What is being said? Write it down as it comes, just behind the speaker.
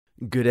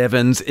Good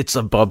Evans, it's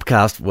a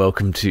Bobcast.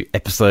 Welcome to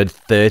episode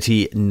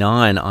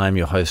 39. I'm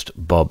your host,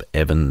 Bob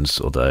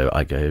Evans, although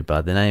I go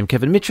by the name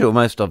Kevin Mitchell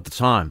most of the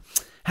time.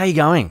 How you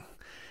going?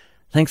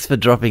 Thanks for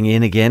dropping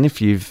in again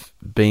if you've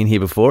been here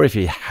before. If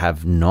you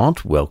have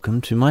not,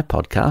 welcome to my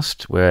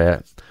podcast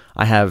where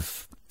I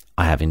have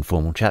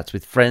informal chats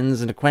with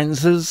friends and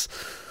acquaintances,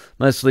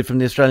 mostly from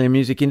the Australian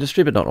music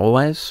industry, but not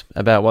always,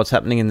 about what's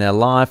happening in their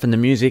life and the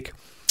music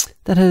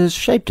that has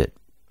shaped it.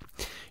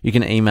 You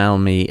can email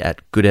me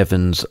at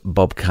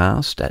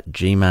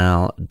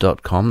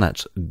goodevansbobcast@gmail.com.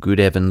 That's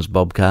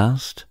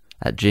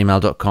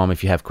goodevansbobcast@gmail.com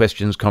if you have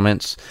questions,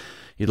 comments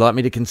you'd like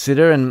me to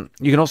consider. And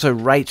you can also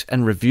rate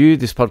and review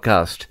this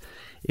podcast.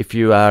 If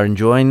you are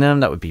enjoying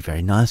them, that would be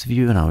very nice of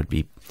you, and I would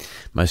be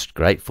most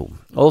grateful.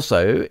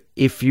 Also,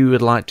 if you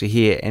would like to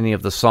hear any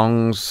of the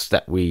songs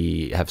that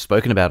we have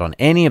spoken about on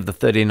any of the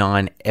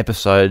 39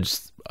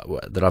 episodes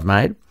that I've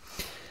made,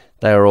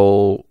 they are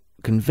all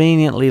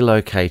conveniently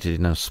located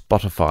in a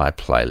Spotify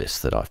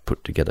playlist that I've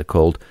put together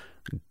called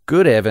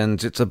Good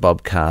Evans, It's a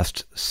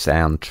Bobcast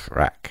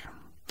Soundtrack.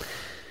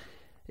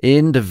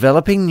 In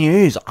developing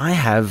news, I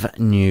have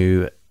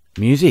new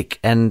music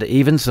and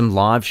even some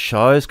live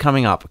shows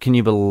coming up. Can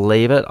you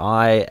believe it?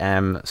 I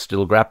am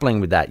still grappling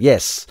with that.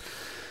 Yes,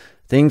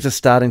 things are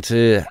starting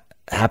to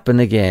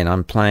happen again.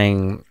 I'm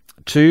playing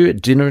 2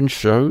 dinner and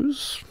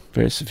shows,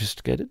 very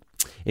sophisticated,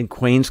 in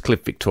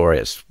Queenscliff,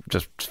 Victoria. It's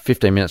just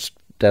 15 minutes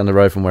down the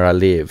road from where I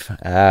live.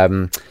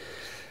 But,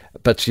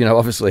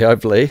 obviously,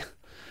 hopefully,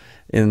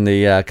 in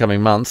the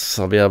coming months,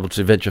 I'll be able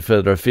to venture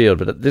further afield.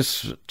 But at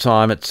this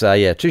time, it's,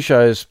 2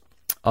 shows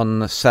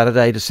on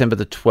Saturday, December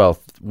the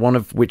 12th, one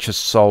of which is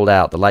sold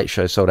out. The late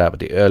show sold out, but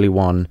the early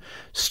one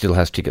still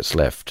has tickets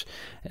left.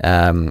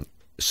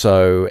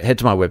 So head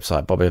to my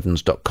website,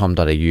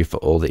 bobevans.com.au, for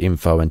all the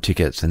info and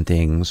tickets and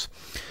things.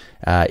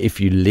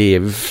 If you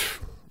live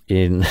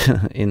in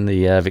in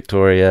the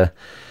Victoria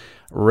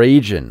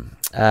region.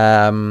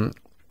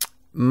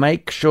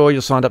 Make sure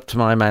you're signed up to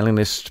my mailing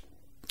list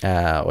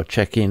or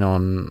check in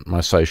on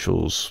my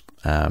socials.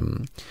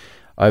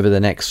 Over the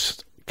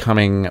next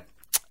coming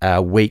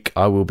week,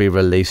 I will be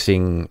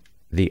releasing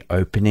the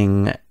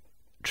opening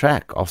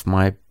track off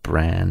my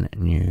brand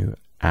new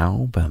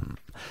album.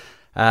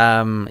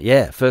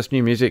 First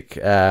new music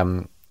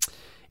in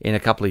a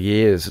couple of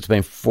years. It's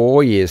been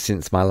 4 years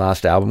since my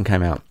last album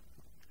came out,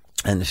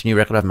 and this new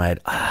record I've made,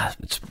 I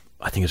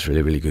think it's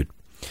really, really good.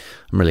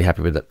 I'm really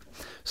happy with it.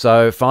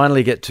 So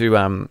finally get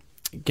to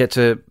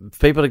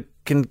people that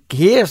can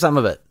hear some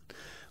of it,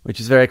 which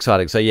is very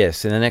exciting. So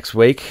yes, in the next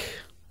week,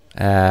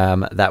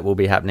 that will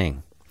be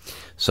happening.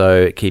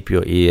 So keep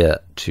your ear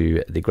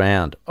to the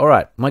ground. All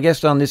right, my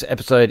guest on this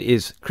episode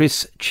is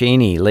Chris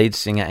Cheney, lead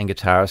singer and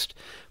guitarist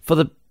for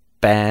the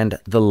band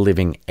The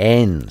Living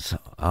Ends.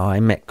 I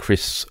met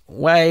Chris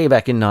way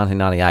back in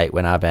 1998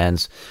 when our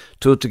bands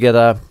toured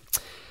together.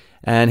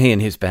 And he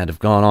and his band have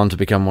gone on to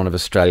become one of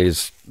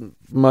Australia's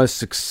most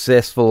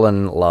successful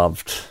and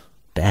loved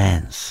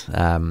bands.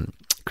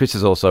 Chris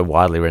is also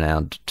widely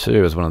renowned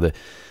too as one of the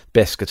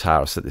best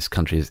guitarists that this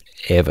country has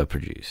ever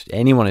produced.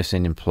 Anyone who's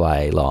seen him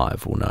play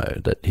live will know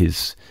that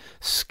his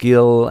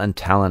skill and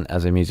talent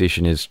as a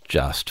musician is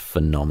just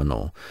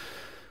phenomenal.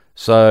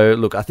 So,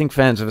 look, I think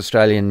fans of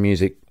Australian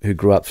music who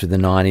grew up through the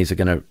 90s are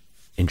going to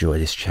enjoy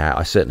this chat.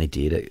 I certainly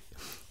did.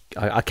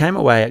 I came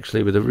away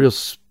actually with a real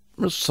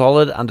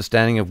solid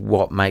understanding of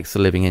what makes The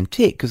Living End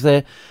tick, because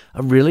they're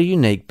a really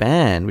unique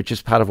band, which is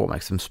part of what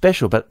makes them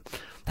special. But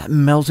that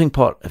melting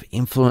pot of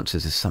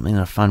influences is something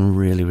that I find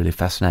really, really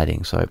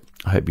fascinating. So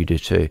I hope you do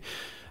too.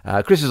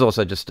 Chris is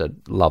also just a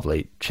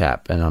lovely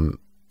chap, and I'm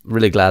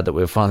really glad that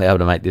we were finally able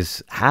to make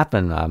this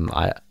happen.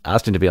 I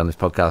asked him to be on this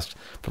podcast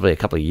probably a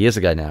couple of years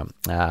ago now.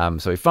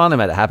 So we finally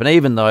made it happen,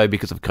 even though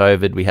because of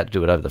COVID we had to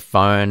do it over the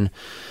phone,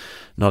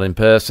 not in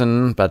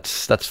person, but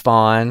that's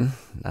fine.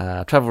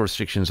 Travel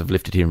restrictions have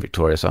lifted here in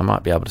Victoria, so I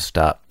might be able to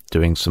start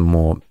doing some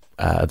more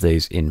of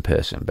these in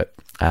person. But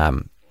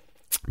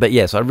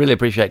yes, I really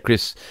appreciate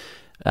Chris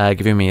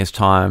giving me his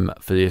time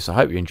for this. I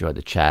hope you enjoyed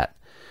the chat.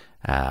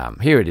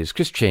 Here it is,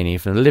 Chris Cheney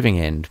from The Living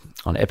End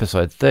on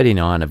episode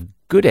 39 of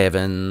Good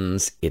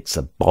Evans, It's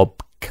a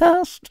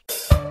Bobcast.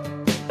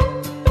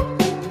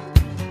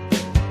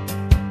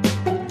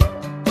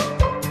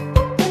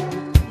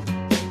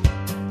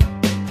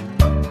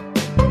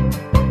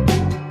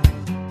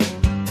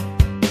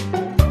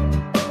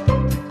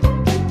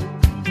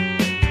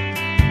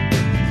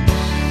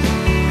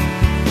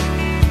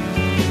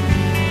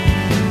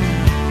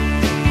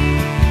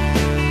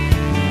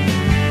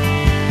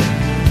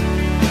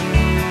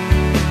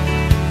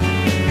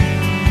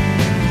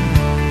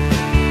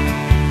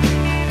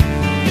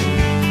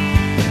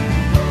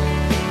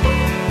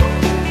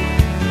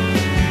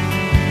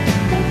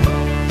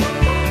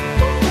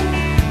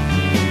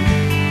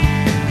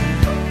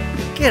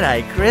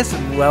 G'day, Chris,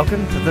 and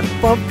welcome to the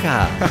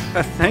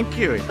Bobcast. Thank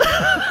you.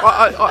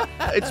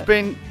 It's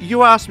been,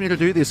 you asked me to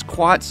do this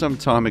quite some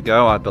time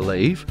ago, I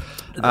believe.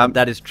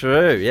 That is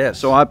true, yes.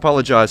 So I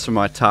apologise for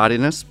my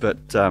tardiness, but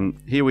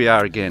here we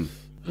are again.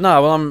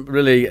 No, well, I'm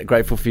really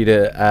grateful for you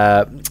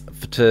to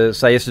to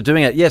say yes to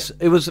doing it. Yes,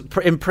 it was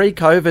in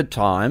pre-COVID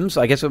times.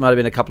 I guess it might have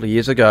been a couple of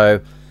years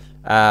ago.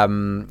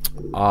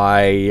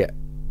 I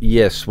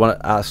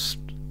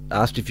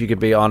asked if you could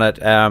be on it,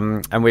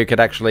 and we could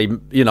actually,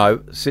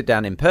 sit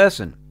down in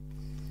person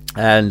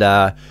and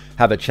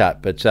have a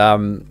chat.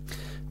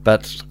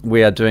 But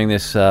we are doing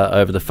this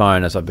over the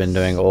phone, as I've been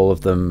doing all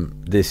of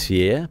them this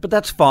year. But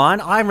that's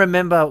fine. I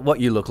remember what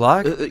you look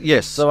like.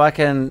 Yes. So I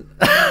can...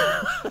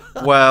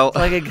 Well, so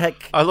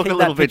I look a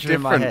little bit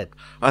different.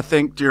 I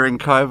think during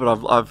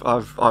COVID,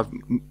 I've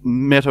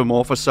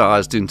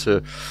metamorphosized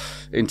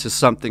into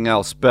something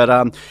else.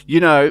 But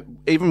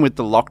even with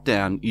the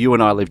lockdown, you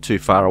and I live too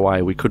far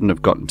away. We couldn't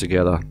have gotten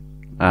together.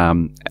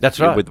 That's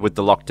right. With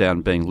the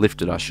lockdown being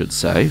lifted, I should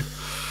say.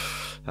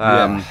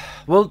 Yeah.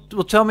 Well,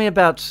 tell me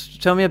about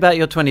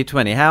your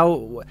 2020.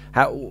 How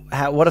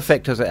what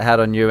effect has it had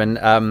on you, and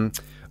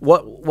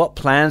what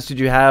plans did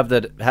you have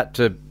that got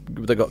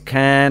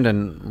canned,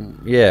 and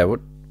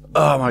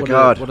oh my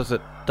God, what has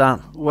it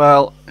done?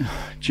 Well,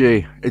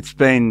 gee, it's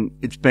been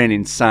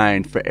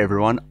insane for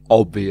everyone,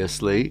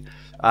 obviously.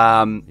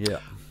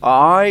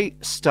 I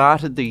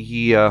started the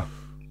year.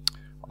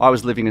 I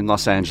was living in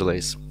Los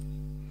Angeles.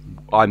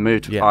 I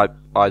moved. Yeah.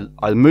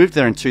 I moved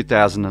there in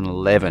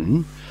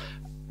 2011.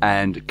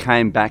 And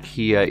came back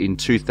here in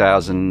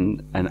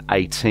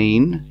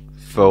 2018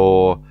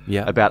 for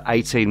about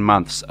 18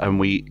 months.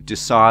 And we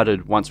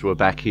decided once we were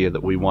back here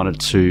that we wanted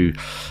to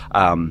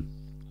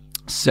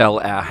sell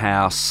our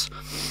house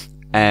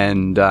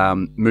and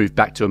move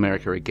back to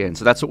America again.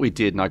 So that's what we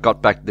did. And I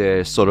got back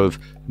there sort of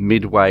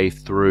midway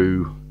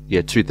through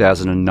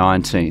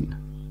 2019.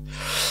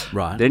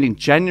 Right. Then in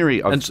January...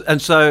 And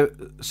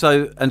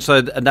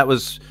that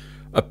was...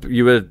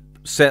 you were...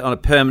 set on a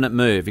permanent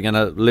move. You're going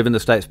to live in the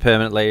States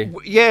permanently.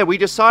 Yeah, we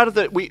decided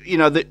that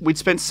we'd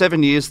spent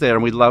 7 years there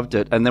and we loved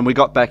it, and then we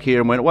got back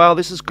here and went, well,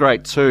 this is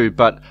great too,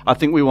 but I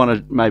think we want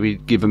to maybe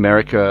give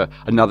America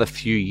another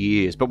few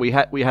years. But we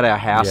had our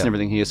house and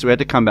everything here, so we had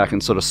to come back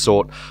and sort of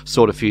sort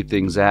a few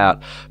things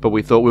out. But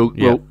we thought we'll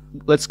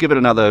let's give it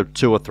another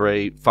 2 or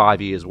 3,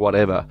 5 years,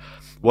 whatever.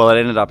 Well, it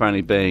ended up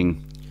only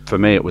being, for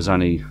me, it was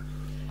only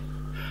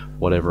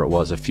whatever it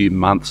was, a few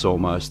months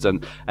almost,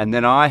 and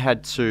then I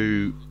had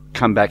to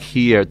come back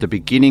here at the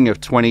beginning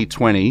of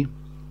 2020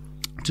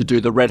 to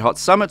do the Red Hot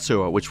Summer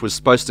Tour, which was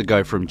supposed to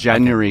go from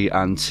January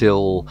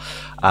until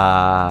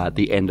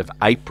the end of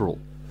April.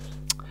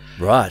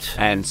 Right.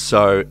 And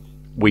so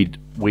we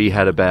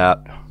had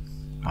about,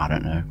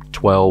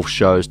 12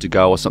 shows to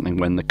go or something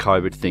when the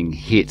COVID thing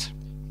hit.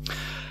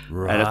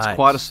 Right. And it's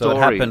quite a story. So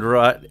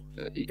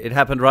it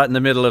happened right in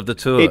the middle of the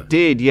tour. It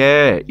did,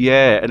 yeah.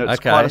 And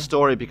it's quite a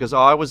story because we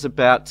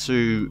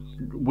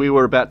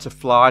were about to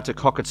fly to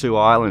Cockatoo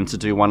Island to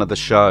do one of the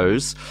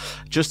shows,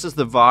 just as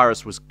the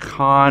virus was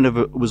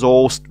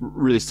all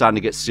really starting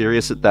to get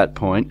serious at that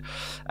point.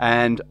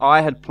 And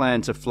I had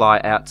planned to fly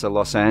out to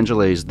Los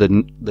Angeles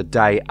the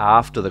day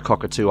after the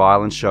Cockatoo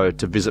Island show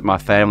to visit my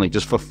family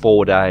just for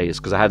 4 days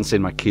because I hadn't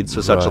seen my kids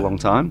for such a long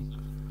time.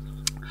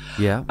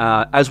 Yeah.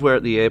 As we're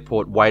at the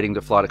airport waiting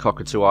to fly to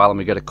Cockatoo Island,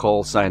 we get a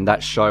call saying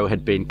that show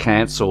had been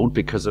cancelled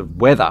because of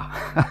weather.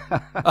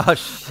 Oh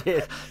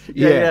shit!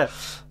 Yeah.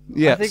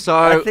 I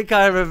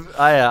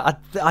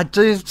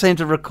do seem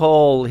to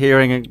recall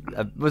hearing.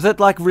 Was it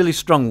like really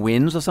strong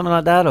winds or something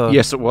like that? Or?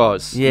 Yes, it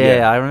was.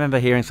 Yeah, I remember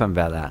hearing something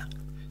about that.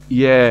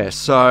 Yeah.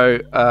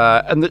 So,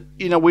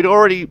 we'd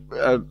already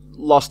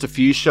lost a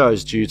few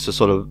shows due to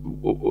sort of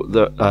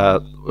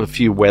a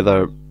few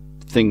weather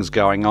things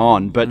going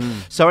on. But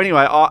so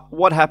anyway,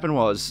 what happened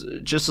was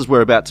just as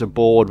we're about to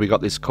board, we got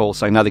this call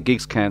saying, no, the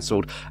gig's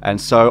cancelled. And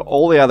so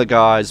all the other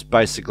guys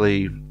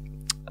basically,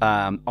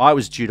 I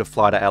was due to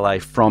fly to LA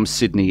from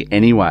Sydney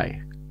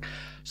anyway.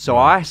 So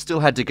I still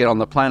had to get on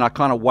the plane. I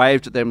kind of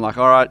waved at them like,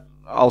 all right,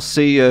 I'll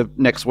see you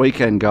next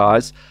weekend,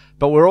 guys.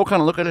 But we're all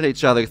kind of looking at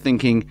each other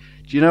thinking,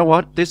 do you know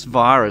what? This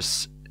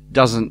virus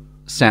doesn't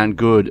sound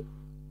good.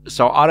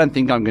 So I don't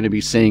think I'm going to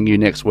be seeing you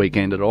next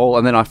weekend at all.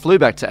 And then I flew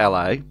back to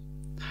LA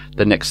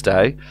the next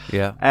day,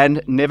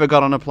 and never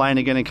got on a plane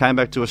again and came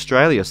back to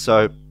Australia.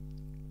 So,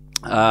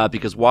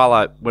 because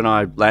when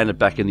I landed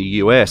back in the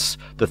US,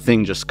 the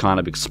thing just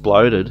kind of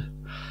exploded,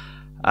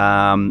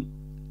 and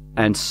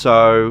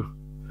so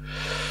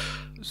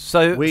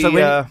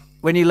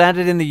when you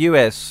landed in the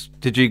US,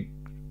 did you?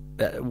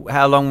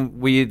 How long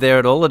were you there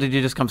at all, or did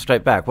you just come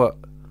straight back? What?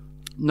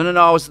 No.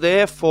 I was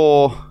there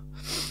for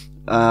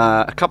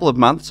a couple of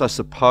months, I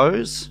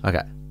suppose.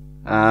 Okay.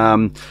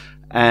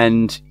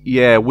 And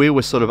yeah, we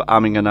were sort of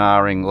umming and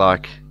ahhing,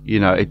 like,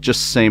 it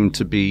just seemed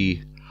to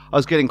be. I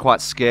was getting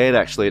quite scared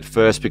actually at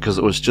first because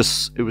it was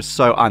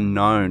so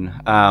unknown.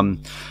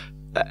 And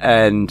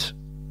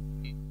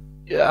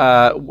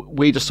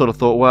we just sort of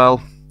thought,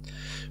 well,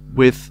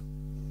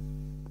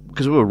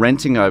 because we were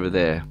renting over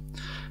there,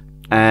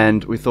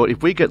 and we thought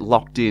if we get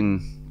locked in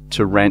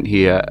to rent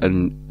here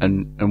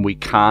and we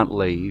can't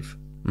leave,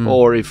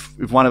 or if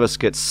one of us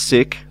gets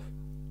sick,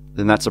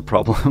 then that's a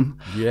problem.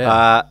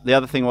 Yeah. The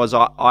other thing was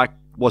I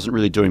wasn't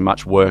really doing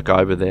much work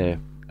over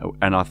there,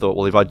 and I thought,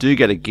 well, if I do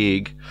get a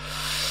gig,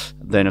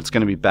 then it's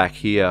going to be back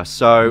here.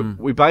 So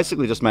we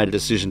basically just made a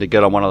decision to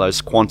get on one of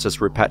those Qantas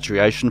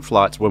repatriation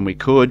flights when we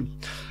could.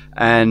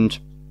 And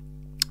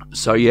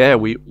so, yeah,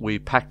 we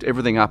packed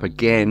everything up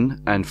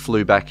again and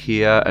flew back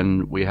here,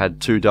 and we had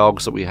 2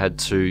 dogs that we had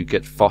to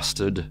get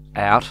fostered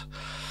out.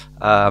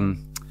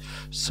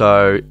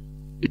 So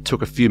it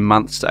took a few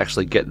months to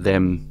actually get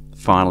them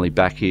finally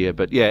back here.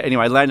 But yeah,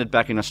 anyway, landed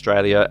back in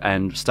Australia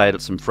and stayed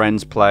at some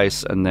friend's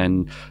place, and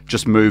then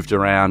just moved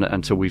around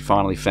until we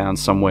finally found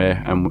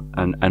somewhere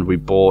and we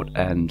bought,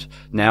 and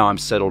now I'm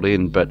settled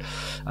in. But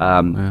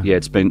yeah,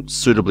 it's been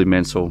suitably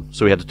mental.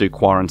 So we had to do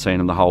quarantine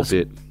and the whole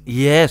bit.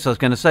 Yes, I was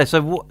going to say.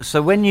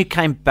 So when you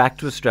came back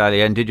to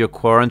Australia and did your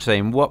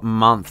quarantine, what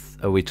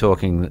month are we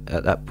talking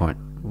at that point?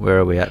 Where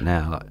are we at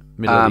now? Like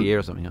middle of the year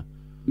or something? Huh?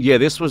 Yeah,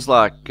 this was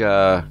like,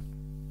 I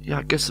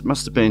guess it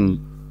must have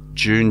been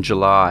June,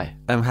 July.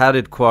 And how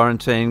did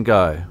quarantine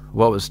go?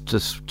 What was,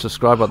 just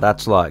describe what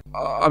that's like.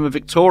 I'm a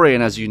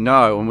Victorian, as you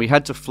know, and we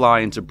had to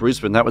fly into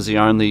Brisbane. That was the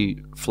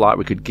only flight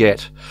we could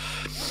get.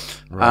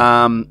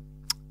 Right.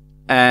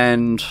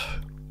 And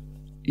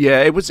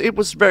yeah, it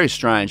was very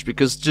strange,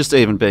 because just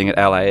even being at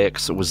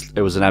LAX, it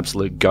was an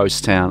absolute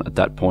ghost town at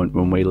that point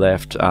when we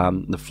left.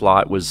 The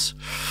flight was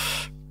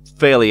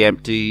fairly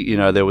empty. You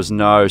know, there was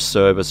no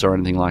service or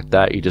anything like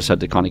that. You just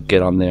had to kind of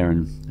get on there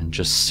and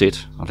just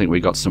sit. I think we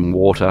got some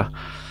water.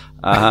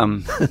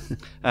 And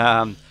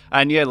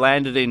yeah,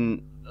 landed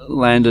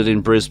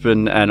in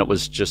Brisbane, and it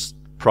was just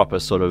proper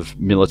sort of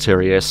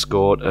military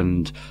escort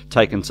and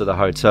taken to the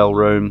hotel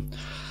room.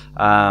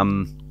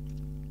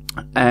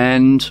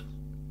 And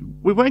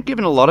we weren't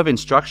given a lot of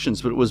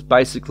instructions, but it was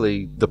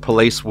basically the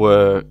police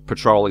were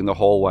patrolling the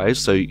hallways,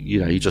 so, you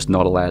know, you're just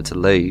not allowed to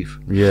leave.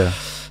 Yeah.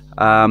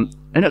 And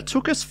it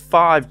took us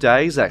 5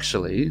 days,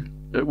 actually.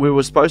 We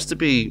were supposed to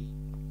be,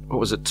 what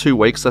was it, 2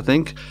 weeks, I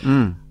think?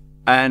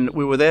 And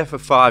we were there for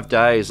 5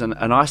 days, and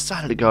I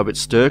started to go a bit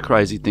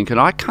stir-crazy, thinking,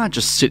 I can't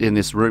just sit in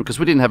this room, because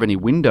we didn't have any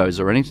windows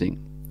or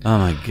anything. Oh,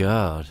 my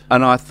God.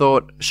 And I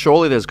thought,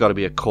 surely there's got to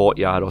be a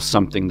courtyard or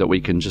something that we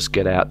can just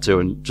get out to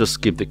and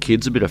just give the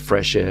kids a bit of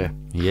fresh air.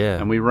 Yeah.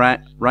 And we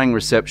rang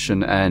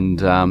reception, and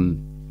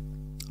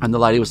the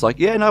lady was like,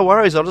 yeah, no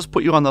worries, I'll just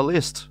put you on the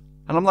list.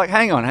 And I'm like,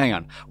 hang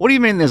on. What do you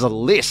mean there's a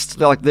list?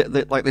 They're like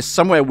there's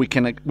somewhere we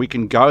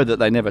can go that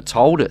they never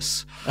told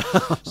us.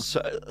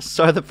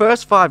 so the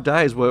first 5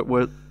 days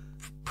were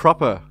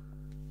proper,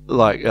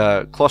 like,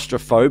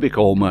 claustrophobic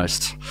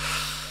almost.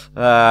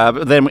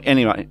 But then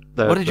anyway,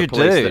 what did you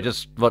do?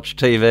 Just watch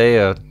TV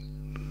or?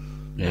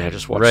 Yeah,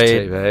 just watch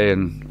read. TV,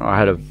 and I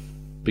had a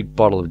big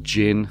bottle of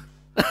gin.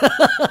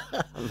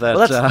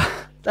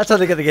 That's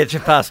only going to get you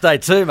past day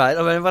 2, mate.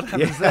 I mean, what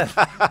happens then?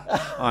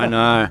 I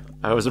know.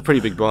 It was a pretty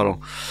big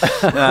bottle.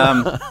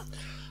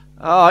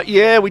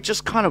 Yeah, we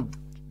just kind of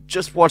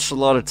just watched a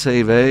lot of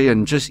TV,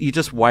 and you're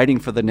just waiting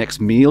for the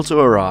next meal to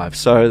arrive.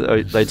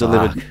 So they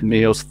delivered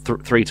meals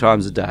 3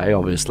 times a day,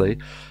 obviously,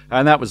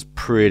 and that was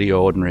pretty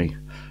ordinary.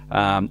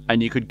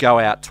 And you could go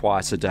out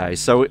twice a day.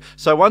 So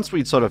once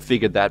we'd sort of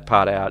figured that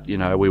part out, you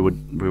know, we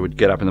would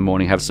get up in the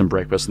morning, have some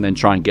breakfast, and then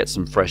try and get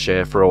some fresh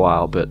air for a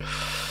while. But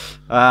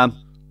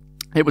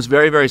it was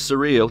very, very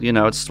surreal. You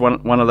know, it's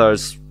one of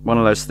those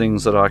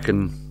things that I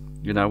can,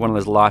 you know, one of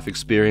those life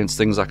experience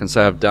things I can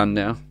say I've done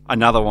now.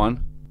 Another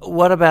one.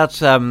 What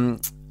about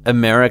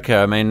America?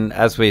 I mean,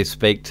 as we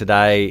speak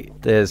today,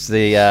 there's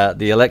the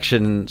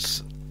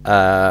elections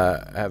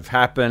have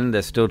happened.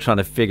 They're still trying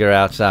to figure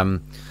out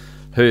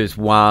who's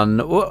won.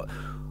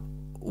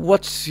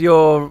 What's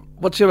your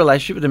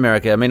relationship with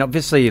America? I mean,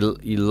 obviously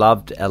you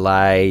loved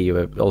LA. You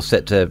were all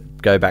set to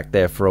go back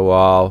there for a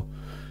while.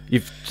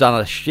 You've done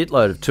a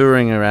shitload of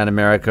touring around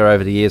America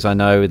over the years, I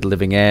know, with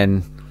Living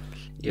End.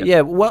 Yep.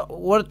 Yeah,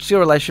 what's your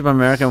relationship with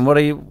America, and what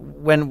are you,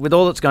 with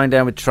all that's going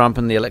down with Trump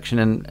and the election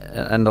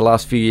and the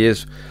last few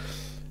years,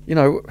 you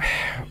know,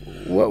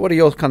 what are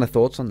your kind of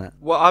thoughts on that?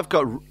 Well, I've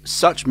got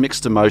such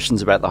mixed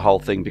emotions about the whole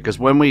thing, because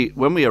when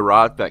we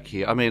arrived back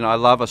here, I mean, I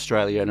love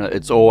Australia, and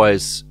it'll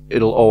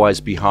always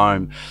be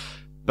home,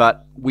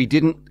 but we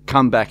didn't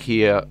come back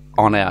here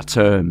on our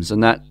terms,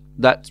 and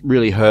that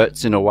really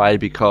hurts in a way,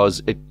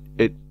 because it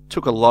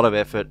took a lot of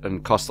effort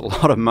and cost a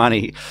lot of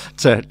money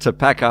to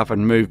pack up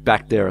and move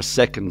back there a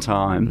second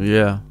time.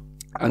 Yeah.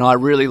 And I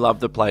really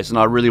loved the place, and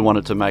I really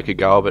wanted to make a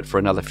go of it for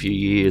another few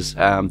years.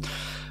 And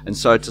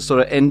so to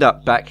sort of end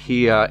up back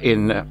here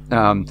in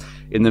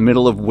the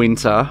middle of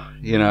winter,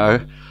 you know,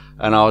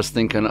 and I was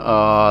thinking,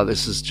 oh,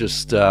 this is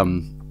just,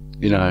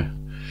 you know,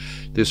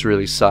 this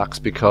really sucks,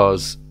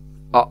 because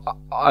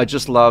I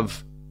just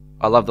love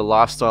the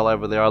lifestyle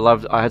over there.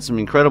 I had some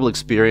incredible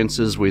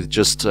experiences with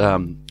just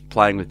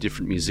playing with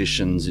different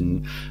musicians,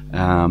 and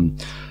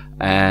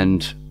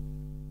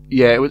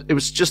yeah, it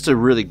was just a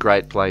really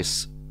great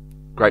place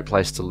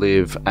to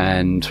live,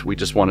 and we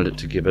just wanted it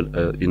to give it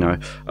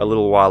a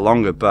little while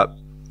longer. But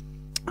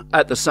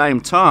at the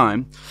same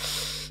time,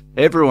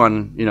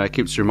 everyone, you know,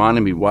 keeps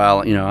reminding me,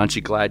 well, you know, aren't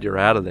you glad you're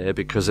out of there,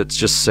 because it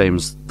just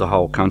seems the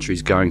whole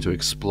country's going to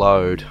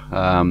explode.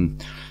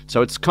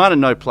 So it's kind of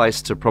no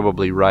place to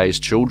probably raise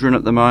children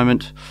at the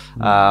moment.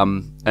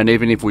 And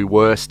even if we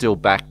were still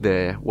back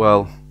there,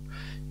 well,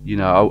 you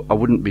know, I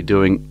wouldn't be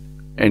doing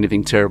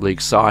anything terribly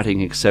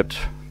exciting except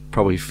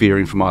probably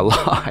fearing for my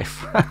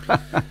life.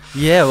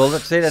 Yeah, well,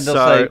 that's it. And So-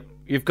 also,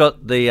 you've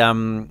got the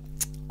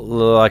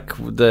like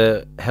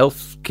the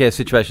healthcare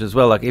situation as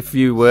well. Like, if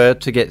you were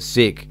to get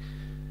sick,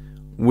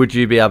 would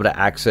you be able to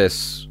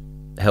access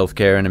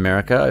healthcare in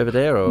America over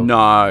there? Or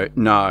No.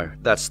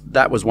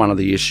 That was one of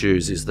the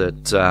issues. Is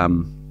that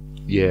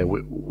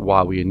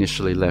why we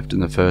initially left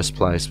in the first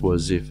place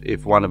was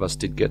if one of us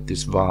did get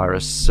this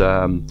virus,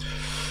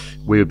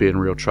 we would be in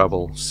real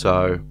trouble.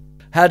 So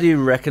how do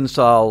you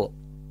reconcile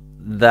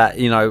that,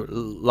 you know,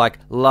 like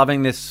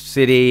loving this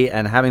city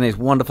and having these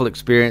wonderful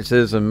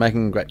experiences and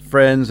making great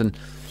friends and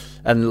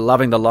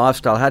loving the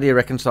lifestyle? How do you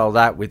reconcile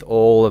that with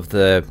all of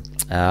the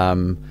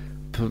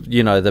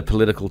you know, the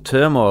political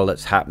turmoil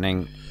that's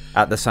happening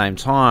at the same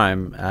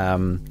time?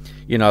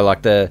 You know,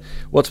 like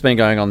what's been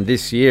going on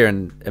this year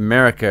in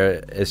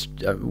America is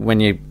when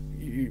you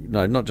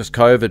know, not just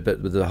COVID,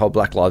 but with the whole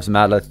Black Lives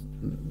Matter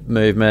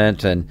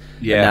movement and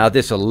now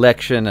this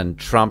election and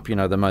Trump, you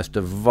know, the most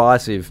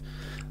divisive,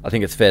 I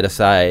think it's fair to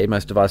say,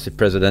 most divisive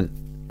president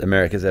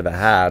America's ever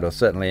had, or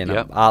certainly in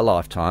our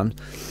lifetime.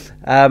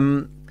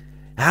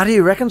 How do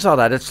you reconcile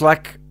that? It's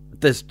like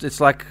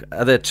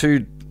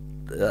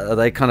are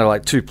they kind of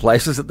like two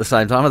places at the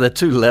same time? Are there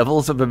two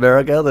levels of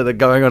America that are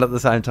going on at the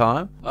same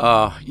time?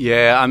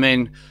 Yeah, I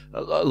mean,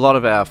 a lot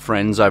of our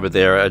friends over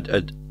there.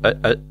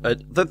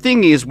 The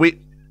thing is,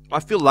 I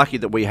feel lucky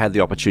that we had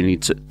the opportunity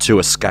to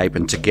escape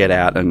and to get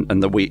out,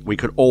 and that we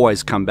could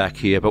always come back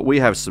here. But we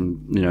have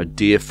some, you know,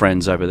 dear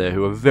friends over there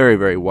who are very,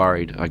 very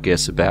worried, I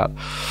guess, about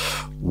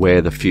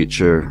where the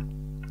future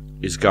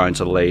is going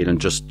to lead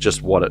and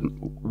just what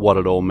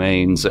it all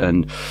means.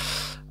 And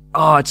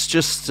it's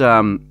just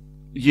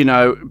you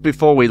know,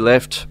 before we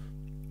left,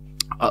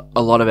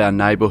 a lot of our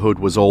neighbourhood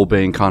was all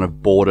being kind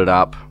of boarded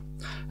up,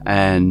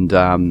 and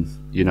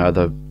you know,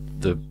 the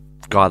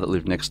guy that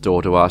lived next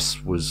door to us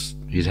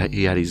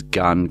he had his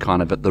gun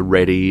kind of at the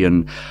ready,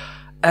 and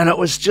it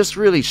was just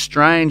really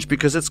strange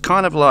because it's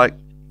kind of like,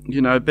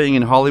 you know, being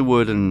in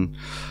Hollywood and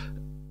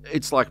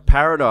it's like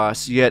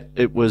paradise, yet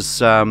it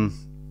was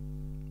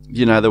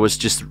you know, there was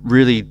just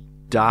really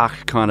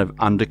dark kind of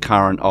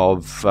undercurrent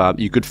of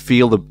you could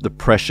feel the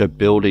pressure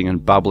building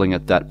and bubbling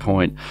at that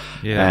point.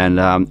 And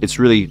it's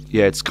really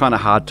it's kind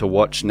of hard to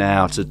watch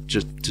now to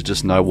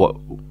just know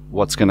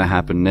what's going to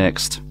happen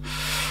next.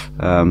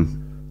 Well,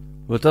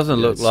 it doesn't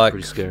look it's like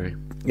pretty scary.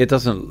 It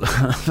doesn't.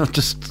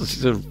 Just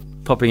sort of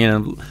popping in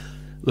and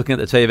looking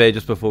at the TV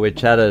just before we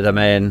chatted. I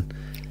mean,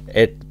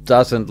 it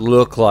doesn't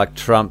look like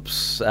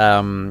Trump's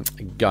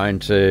going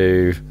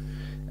to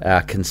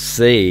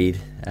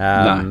concede.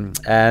 No.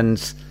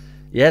 And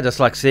yeah, just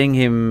like seeing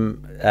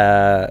him,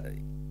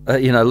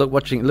 you know,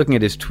 looking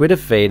at his Twitter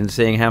feed and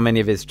seeing how many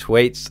of his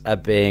tweets are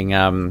being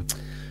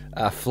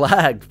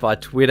flagged by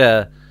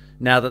Twitter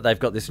now that they've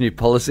got this new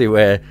policy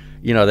where,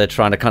 you know, they're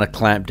trying to kind of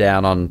clamp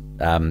down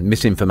on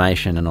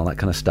misinformation and all that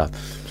kind of stuff.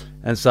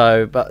 And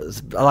so, but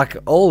like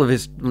all of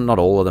his, not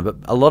all of them, but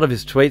a lot of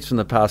his tweets from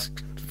the past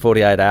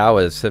 48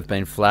 hours have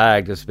been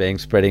flagged as being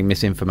spreading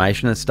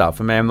misinformation and stuff.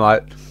 I mean, I'm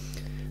like,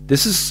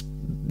 this is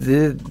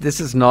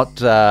not,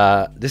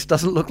 this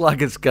doesn't look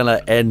like it's going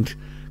to end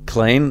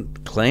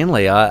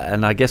cleanly.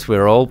 And I guess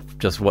we're all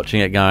just watching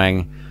it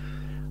going,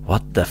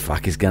 what the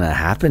fuck is going to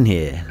happen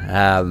here?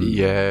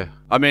 Yeah.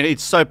 I mean,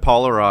 it's so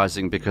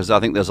polarizing because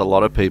I think there's a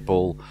lot of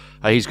people.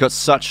 He's got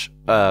such,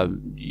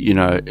 you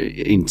know,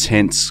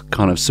 intense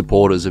kind of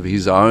supporters of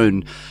his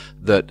own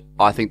that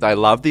I think they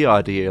love the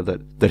idea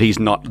that he's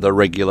not the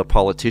regular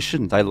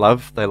politician. They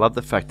love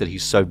the fact that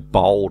he's so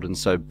bold and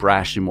so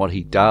brash in what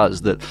he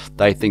does that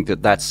they think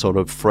that that's sort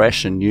of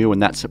fresh and new, and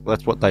that's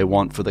what they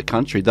want for the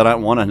country. They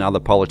don't want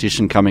another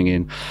politician coming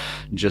in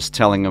just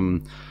telling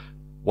them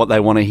what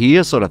they want to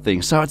hear, sort of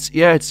thing. So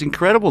it's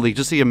incredible.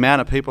 Just the amount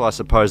of people, I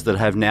suppose, that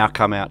have now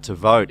come out to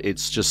vote.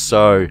 It's just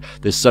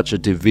there's such a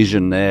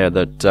division there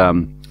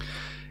that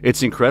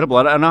it's incredible.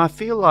 And I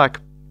feel like,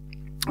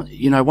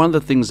 you know, one of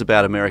the things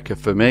about America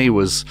for me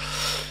was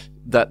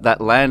that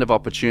land of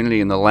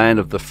opportunity and the land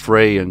of the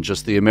free and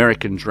just the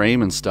American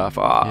dream and stuff.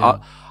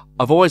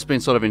 I've always been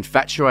sort of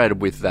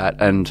infatuated with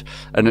that, and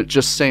it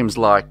just seems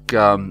like,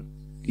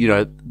 you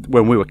know,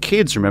 when we were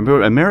kids, remember,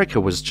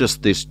 America was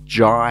just this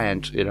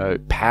giant, you know,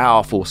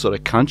 powerful sort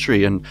of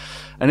country. And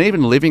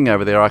even living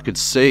over there, I could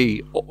see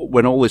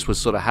when all this was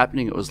sort of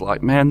happening, it was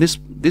like, man,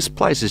 this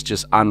place is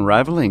just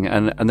unraveling.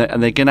 And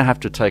they're going to have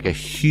to take a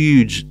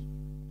huge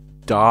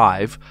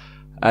dive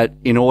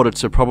in order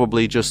to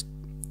probably just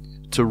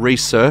to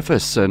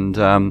resurface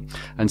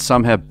and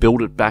somehow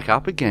build it back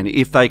up again,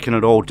 if they can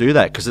at all do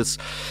that, because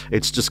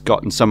it's just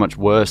gotten so much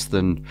worse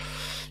than...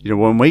 You know,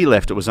 when we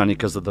left, it was only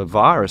because of the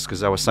virus,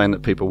 because they were saying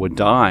that people were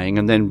dying.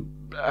 And then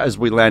as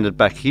we landed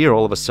back here,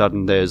 all of a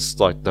sudden there's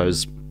like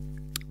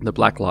the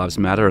Black Lives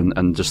Matter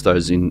and just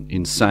those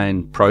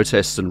insane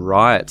protests and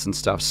riots and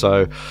stuff.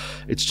 So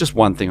it's just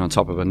one thing on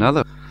top of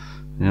another,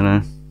 you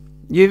know.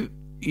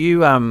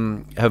 you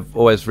have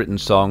always written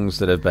songs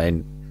that have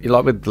been,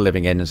 like with The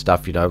Living End and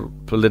stuff,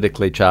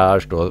 politically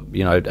charged, or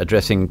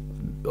addressing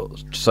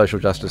social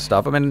justice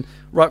stuff. I mean,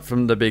 right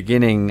from the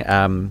beginning,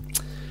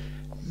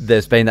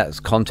 there's been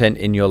that content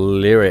in your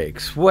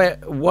lyrics.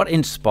 What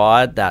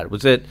inspired that?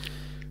 Was it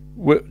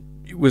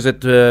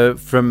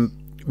from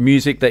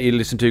music that you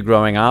listened to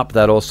growing up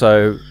that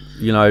also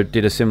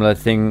did a similar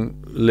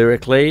thing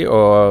lyrically,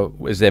 or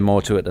is there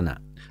more to it than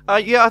that?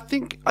 Yeah, I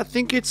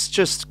think it's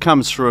just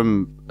comes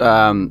from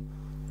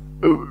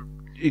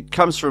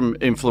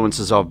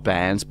influences of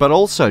bands, but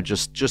also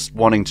just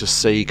wanting to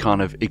see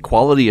kind of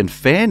equality and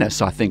fairness.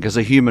 I think as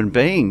a human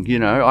being,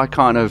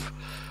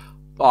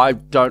 I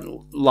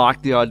don't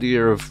like the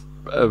idea of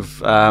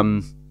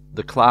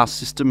the class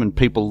system and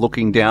people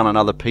looking down on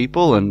other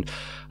people, and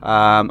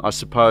I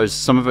suppose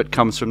some of it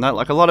comes from that.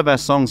 Like, a lot of our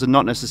songs are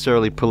not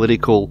necessarily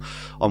political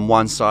on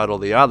one side or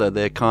the other.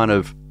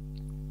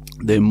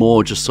 They're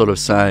more just sort of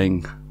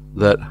saying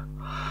that,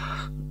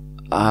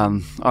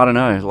 I don't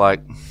know,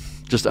 like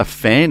just a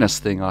fairness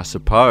thing, I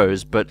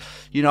suppose. But,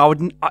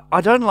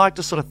 I don't like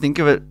to sort of think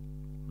of it,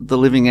 The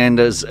Living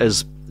End,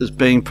 as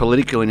being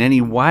political in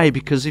any way,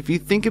 because if you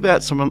think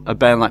about a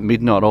band like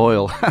Midnight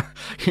Oil,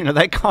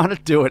 they kind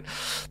of do it.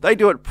 They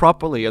do it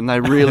properly, and they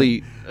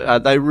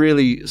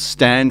really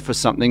stand for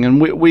something. And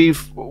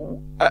we've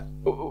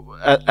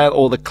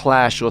or The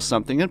Clash or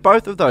something, and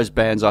both of those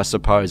bands, I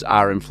suppose,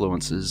 are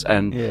influences.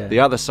 And the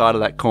other side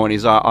of that coin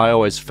is, I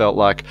always felt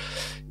like,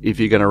 if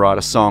you're going to write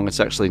a song, it's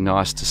actually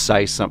nice to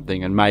say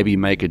something and maybe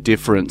make a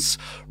difference,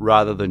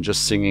 rather than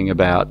just singing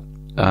about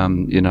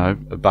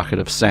a bucket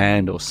of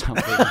sand or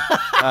something,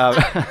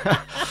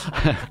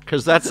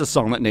 because that's a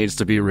song that needs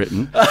to be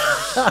written.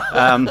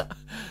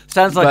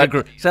 Sounds like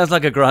a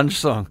grunge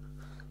song.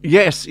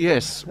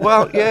 Yes.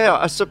 Well, yeah,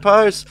 I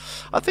suppose.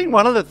 I think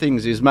one of the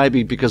things is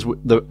maybe because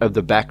of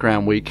the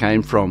background we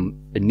came from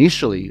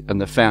initially, and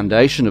the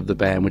foundation of the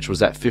band, which was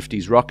that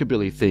 50s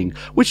rockabilly thing,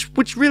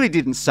 which really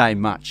didn't say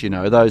much,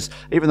 even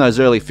those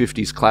early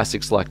 50s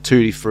classics like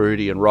Tutti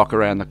Frutti and Rock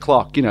Around the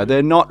Clock,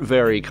 they're not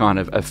very kind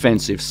of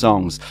offensive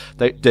songs.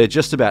 They're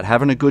just about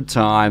having a good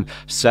time.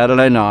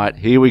 Saturday night,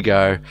 here we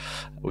go.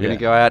 We're going to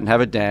go out and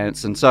have a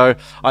dance. And so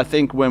I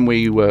think when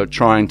we were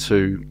trying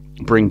to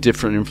bring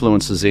different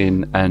influences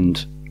in,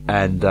 and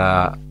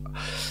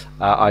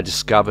I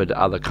discovered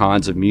other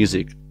kinds of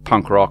music.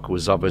 Punk rock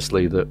was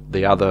obviously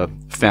the other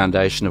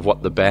foundation of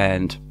what the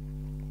band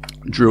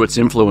drew its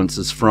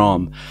influences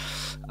from.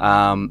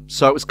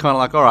 So it was kind of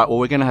like, all right, well,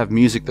 we're going to have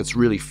music that's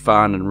really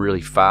fun and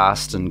really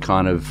fast and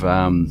kind of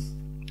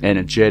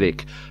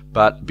energetic,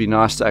 but it'd be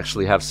nice to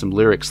actually have some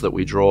lyrics that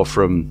we draw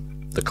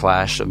from The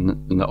Clash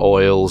and the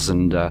Oils,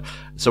 and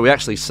so we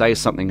actually say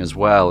something as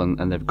well,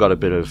 and they've got a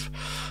bit of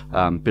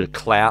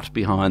clout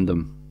behind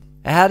them.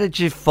 How did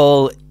you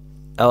find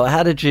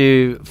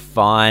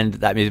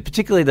that music,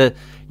 particularly the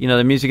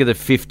music of the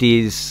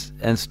 50s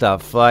and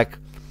stuff? Like,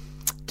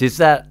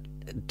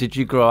 did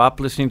you grow up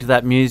listening to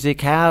that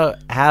music?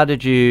 How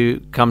did you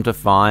come to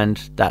find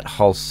that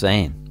whole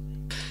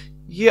scene?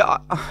 Yeah,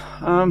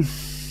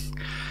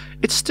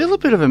 it's still a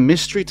bit of a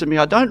mystery to me.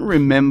 I don't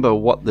remember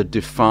what the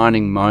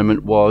defining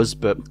moment was,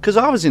 but because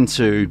I was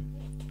into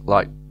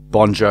like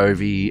Bon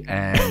Jovi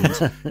and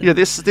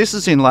this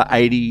is in like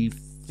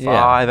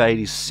 85,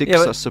 86,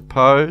 I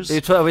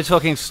suppose. Are we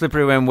talking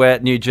Slippery When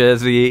Wet, New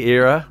Jersey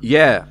era?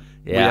 Yeah.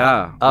 We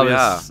are.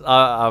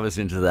 I was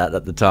into that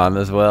at the time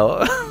as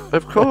well.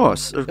 Of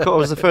course.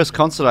 The first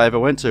concert I ever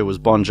went to was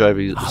Bon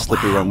Jovi's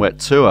Slippery When Wet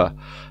tour,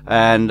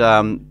 and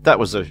that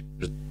was a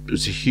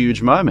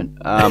huge moment.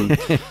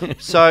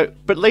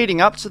 But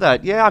leading up to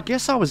that, I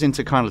guess I was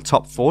into kind of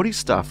top 40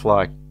 stuff.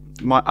 Like,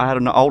 I had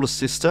an older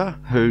sister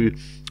who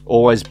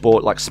always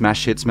bought like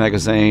Smash Hits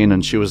magazine,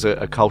 and she was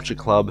a Culture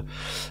Club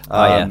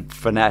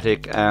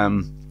fanatic.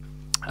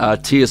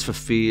 Tears for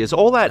Fears,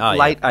 all that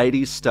late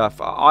 80s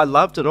stuff. I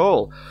loved it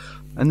all.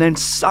 And then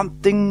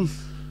something,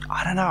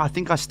 I don't know, I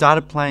think I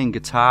started playing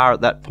guitar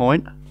at that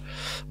point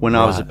when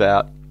I was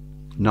about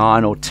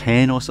 9 or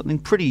 10 or something,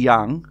 pretty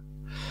young.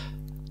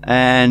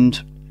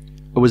 And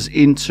I was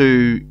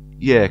into,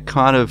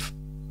 kind of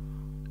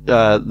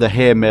the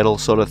hair metal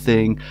sort of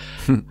thing.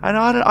 And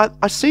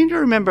I seem to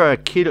remember a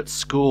kid at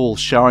school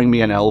showing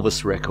me an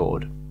Elvis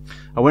record.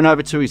 I went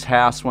over to his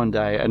house one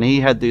day, and he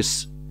had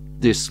this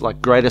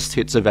like greatest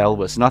hits of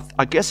Elvis, and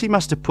I guess he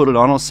must have put it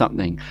on or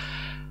something.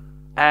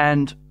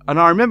 And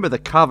I remember the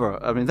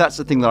cover. I mean, that's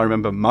the thing that I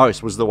remember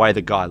most, was the way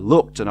the guy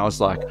looked. And I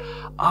was like,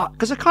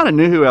 because I kind of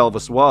knew who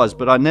Elvis was,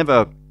 but I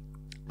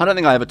don't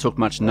think I ever took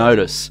much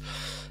notice.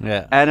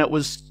 Yeah. And it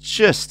was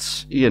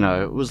just,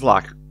 it was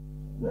like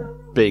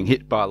being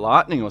hit by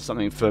lightning or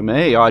something for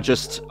me. I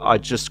just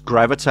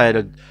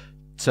gravitated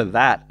to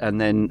that, and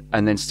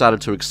then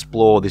started to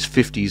explore this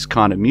 50s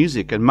kind of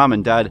music. And Mum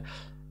and Dad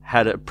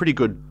had a pretty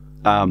good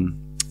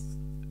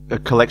a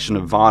collection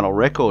of vinyl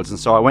records, and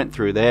so I went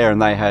through there,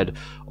 and they had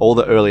all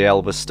the early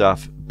Elvis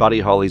stuff, Buddy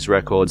Holly's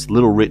records,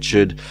 Little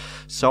Richard.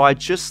 So I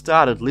just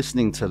started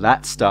listening to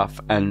that stuff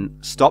and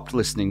stopped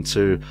listening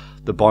to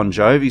the Bon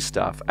Jovi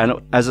stuff. And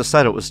as I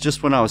said, it was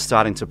just when I was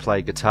starting to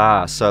play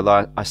guitar.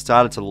 So I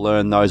started to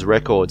learn those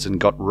records and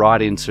got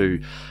right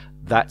into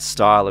that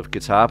style of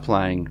guitar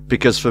playing,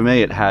 because for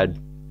me it had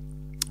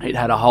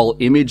a whole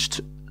image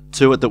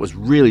to it that was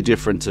really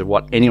different to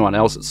what anyone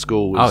else at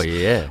school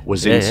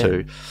was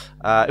into.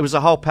 Yeah. It was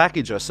a whole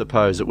package, I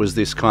suppose. It was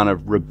this kind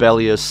of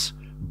rebellious,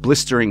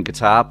 blistering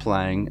guitar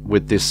playing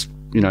with this,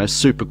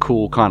 super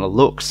cool kind of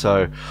look.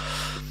 So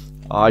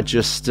I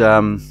just,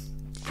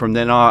 from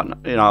then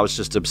on, I was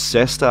just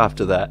obsessed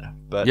after that.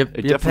 But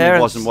it definitely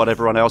wasn't what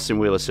everyone else in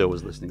Wheelers Hill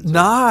was listening to.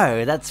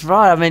 No, that's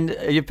right. I mean,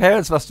 your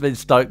parents must have been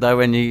stoked, though,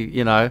 when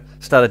you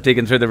started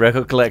digging through the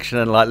record collection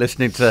and,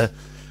 listening to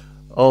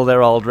all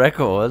their old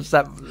records.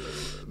 That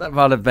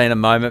might have been a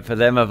moment for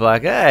them of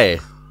hey,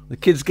 the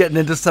kid's getting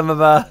into some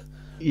of our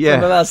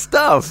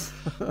stuff.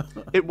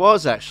 It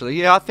was, actually.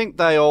 Yeah, I think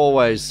they were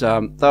always,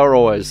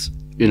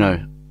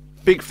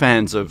 big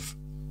fans of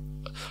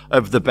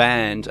the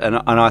band. And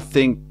I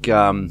think...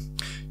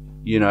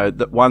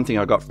 that one thing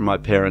I got from my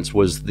parents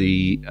was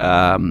the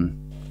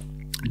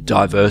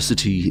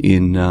diversity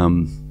in,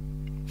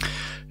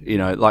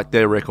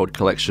 their record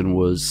collection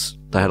was,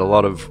 they had a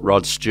lot of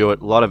Rod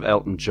Stewart, a lot of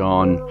Elton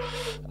John,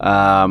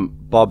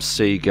 Bob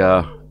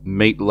Seger,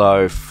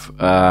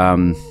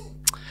 Meatloaf,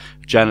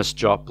 Janis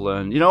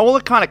Joplin, all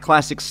the kind of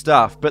classic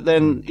stuff, but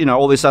then,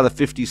 all this other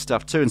 50s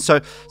stuff too. And so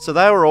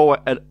they were all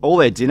at all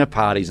their dinner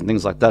parties and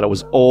things like that. It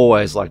was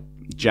always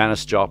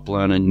Janis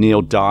Joplin and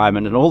Neil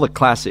Diamond and all the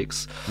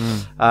classics.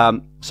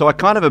 So I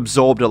kind of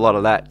absorbed a lot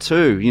of that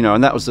too,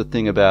 and that was the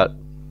thing about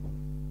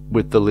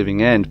with The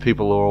Living End.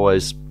 People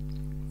always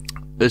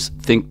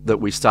think that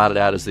we started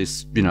out as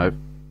this,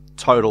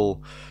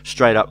 total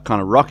straight up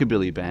kind of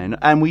rockabilly band,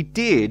 and we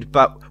did,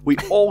 but we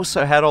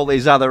also had all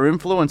these other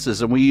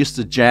influences, and we used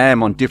to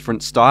jam on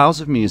different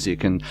styles of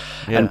music and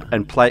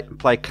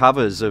play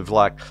covers of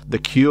The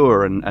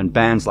Cure and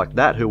bands like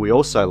that who we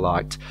also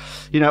liked.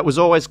 It was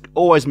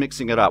always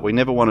mixing it up. We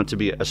never wanted to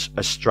be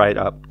a straight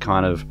up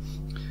kind of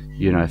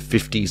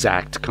 50s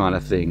act kind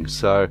of thing.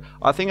 So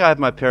I think I have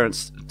my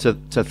parents to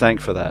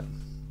thank for that.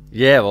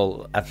 Yeah,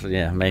 well, absolutely.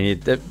 Yeah. I mean, you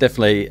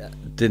definitely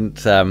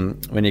didn't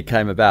when you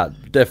came about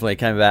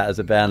as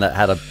a band that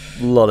had a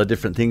lot of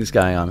different things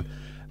going on.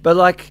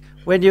 But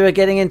when you were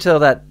getting into all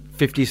that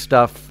 50s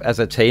stuff as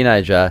a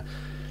teenager,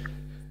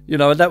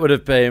 that would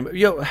have been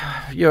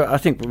I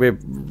think we're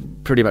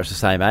pretty much the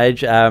same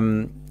age.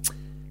 So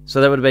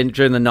that would have been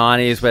during the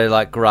 90s, where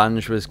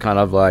grunge was kind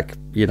of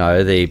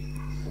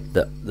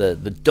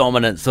the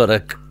dominant sort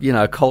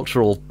of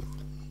cultural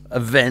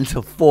event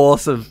or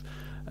force of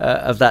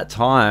that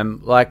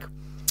time.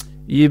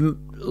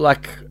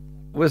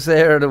 Was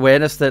there an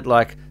awareness that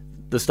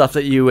the stuff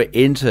that you were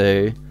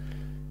into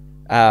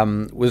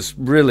was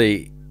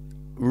really,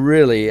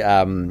 really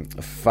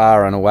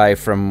far and away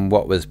from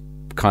what was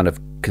kind of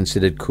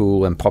considered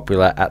cool and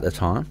popular at the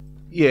time?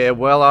 Yeah,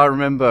 well, I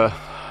remember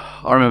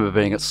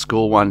being at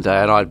school one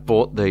day and I'd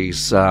bought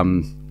these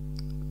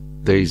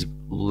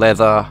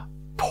leather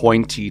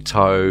pointy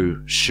toe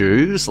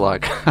shoes, proper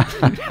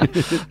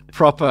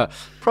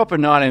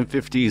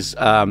 1950s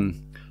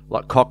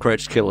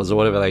cockroach killers or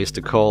whatever they used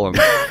to call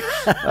them,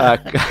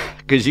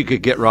 because you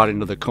could get right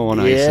into the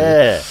corner.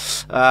 Yeah.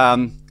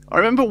 I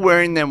remember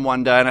wearing them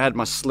one day and I had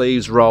my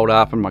sleeves rolled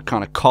up and my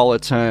kind of collar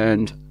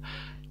turned.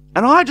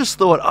 And I just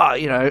thought,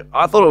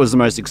 I thought it was the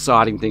most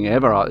exciting thing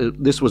ever.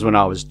 This was when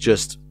I was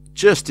just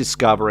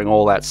discovering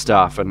all that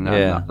stuff and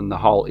the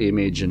whole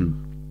image,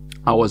 and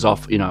I was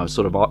off,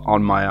 sort of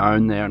on my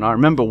own there. And I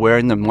remember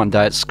wearing them one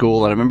day at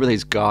school, and I remember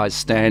these guys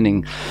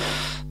standing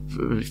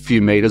a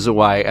few meters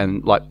away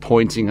and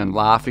pointing and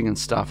laughing and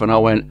stuff. And I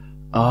went,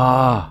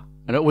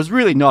 and it was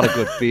really not a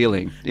good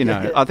feeling.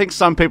 I think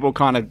some people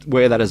kind of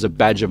wear that as a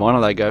badge of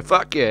honor. They go,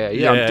 fuck yeah,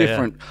 I'm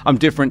different. Yeah. I'm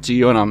different to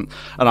you, and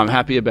I'm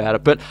happy about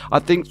it. But I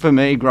think for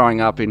me,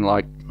 growing up in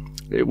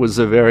it was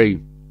a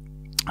very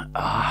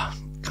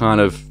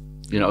kind of,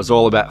 it was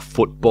all about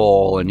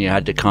football, and you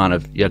had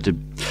to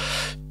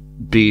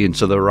be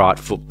into the right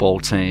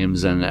football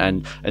teams,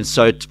 and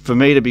so for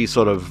me to be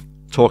sort of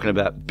talking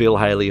about Bill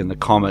Haley and the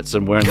Comets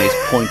and wearing these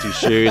pointy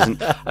shoes and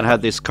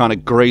had this kind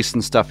of grease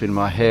and stuff in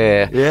my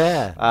hair.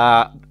 Yeah.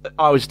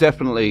 I was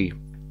definitely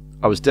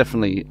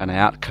an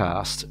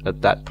outcast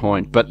at that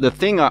point. But the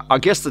thing, I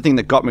guess the thing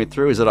that got me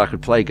through is that I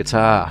could play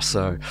guitar.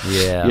 So,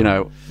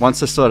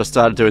 once I sort of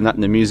started doing that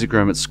in the music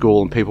room at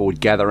school and people would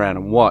gather around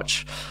and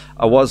watch,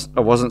 I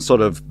wasn't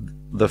sort of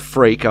the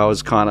freak. I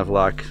was kind of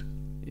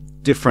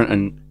different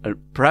and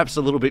perhaps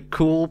a little bit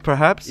cool,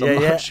 perhaps. I'm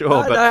not sure.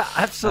 No,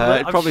 absolutely.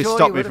 It probably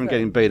stopped me from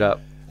getting beat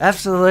up.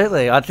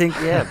 Absolutely. I think,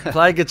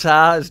 playing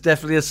guitar is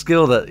definitely a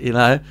skill that,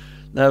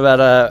 no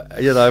matter,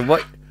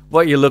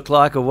 what you look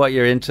like or what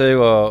you're into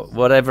or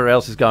whatever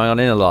else is going on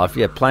in your life,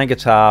 playing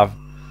guitar,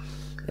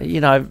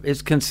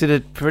 is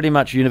considered pretty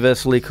much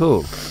universally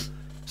cool.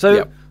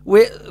 So,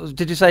 where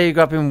did you say you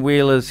grew up in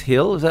Wheelers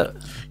Hill? Is that?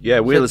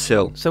 Yeah, Wheelers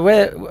Hill. So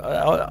where?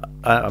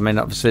 I mean,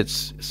 obviously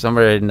it's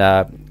somewhere in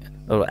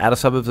outer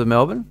suburbs of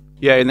Melbourne.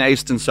 Yeah, in the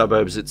eastern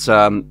suburbs. It's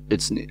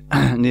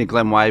near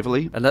Glen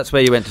Waverley. And that's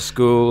where you went to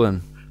school,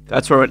 and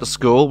That's where I went to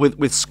school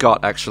with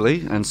Scott,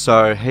 actually. And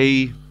so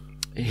his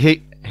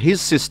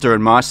sister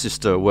and my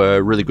sister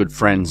were really good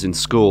friends in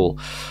school,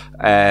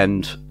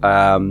 and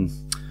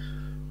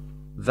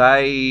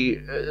their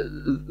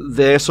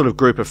sort of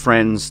group of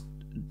friends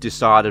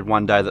decided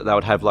one day that they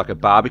would have like a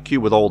barbecue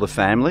with all the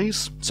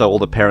families, so all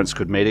the parents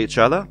could meet each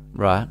other.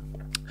 right.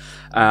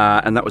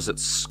 And that was at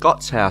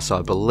Scott's house,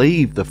 I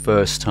believe, the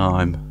first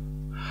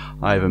time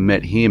I ever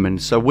met him.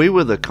 And so we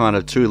were the kind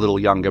of two little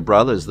younger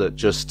brothers that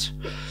just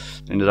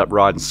ended up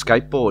riding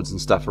skateboards and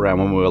stuff around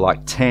when we were like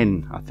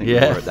 10, I think we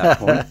were at that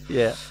point.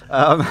 Yeah.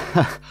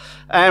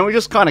 And we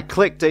just kind of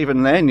clicked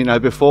even then, you know,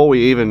 before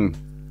we even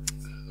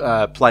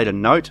played a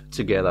note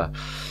together.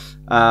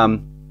 So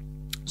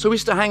we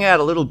used to hang out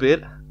a little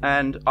bit,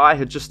 and I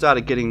had just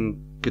started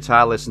getting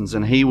guitar lessons,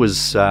 and he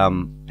was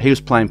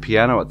playing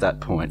piano at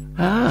that point.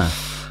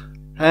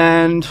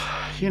 And,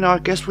 you know, I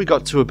guess we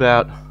got to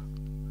about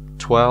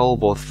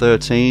 12 or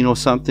 13 or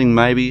something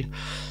maybe,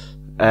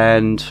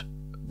 and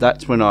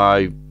that's when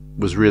I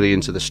was really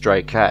into the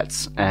Stray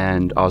Cats,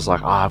 and I was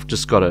like, I've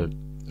got to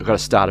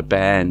start a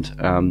band,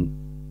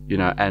 you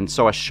know. And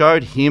so I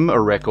showed him a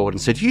record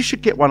and said, you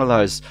should get one of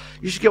those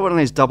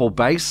double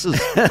basses.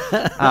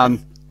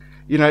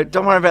 You know,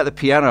 don't worry about the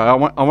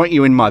piano. I want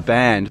you in my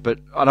band, but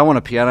I don't want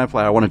a piano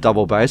player. I want a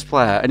double bass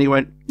player. And he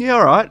went, yeah,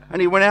 all right.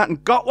 And he went out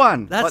and got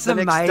one. That's like,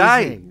 the amazing. next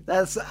day.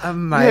 That's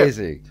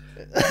amazing.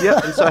 Yeah.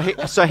 And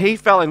so he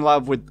fell in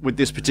love with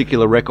this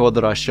particular record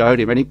that I showed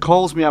him, and he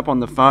calls me up on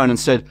the phone and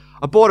said,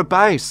 I bought a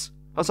bass.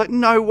 I was like,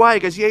 no way. He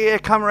goes, yeah,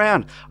 come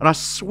around. And I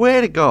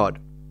swear to God,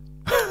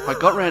 I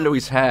got round to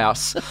his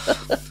house,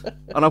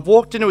 and I've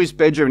walked into his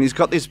bedroom, and he's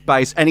got this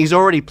bass, and he's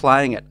already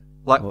playing it.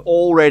 Like,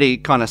 already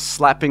kind of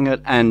slapping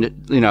it,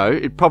 and, you know,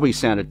 it probably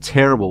sounded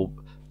terrible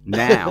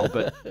now,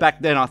 but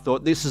back then I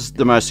thought, this is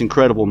the most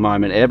incredible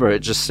moment ever.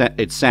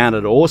 It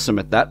sounded awesome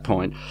at that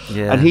point.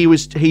 Yeah. And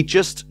he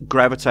just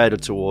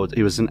gravitated towards,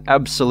 he was an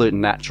absolute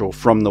natural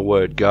from the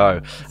word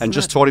go, and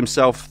just taught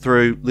himself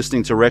through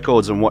listening to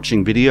records and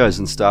watching videos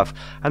and stuff,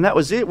 and that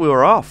was it. We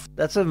were off.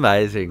 That's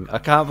amazing. I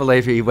can't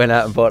believe he went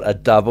out and bought a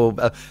double.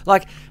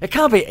 Like, it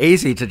can't be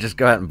easy to just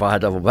go out and buy a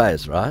double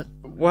bass, right?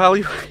 Well,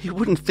 you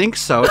wouldn't think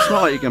so. It's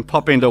not like you can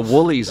pop into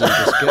Woolies and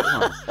just get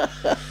one.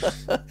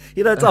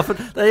 You know, it's often,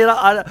 you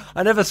know,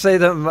 I never see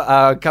them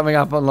coming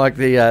up on like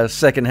the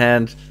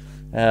secondhand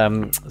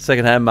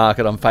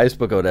market on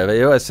Facebook or whatever.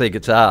 You always see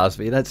guitars,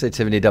 but you don't see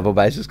too many double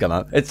basses come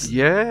up. It's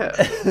funny.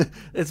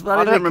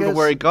 I don't remember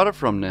where he got it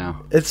from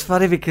now. It's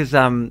funny because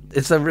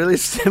it's a really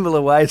similar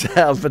way to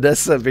how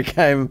Vanessa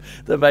became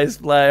the bass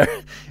player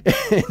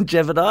in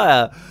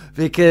Jebediah,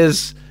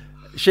 because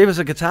she was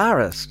a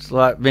guitarist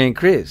like me and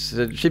Chris.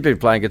 She'd been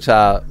playing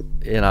guitar,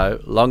 you know,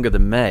 longer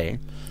than me,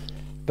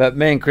 but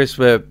me and Chris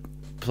were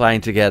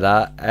playing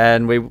together,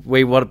 and we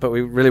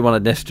really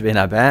wanted Ness to be in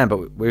our band,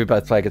 but we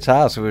both play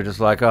guitar, so we were just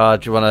like, oh,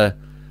 do you want to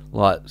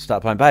like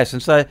start playing bass?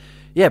 And so,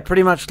 yeah,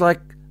 pretty much like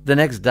the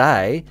next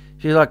day,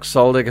 she like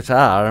sold a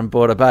guitar and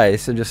bought a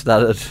bass and just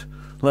started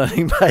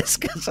learning bass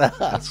guitar.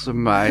 That's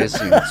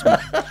amazing. It's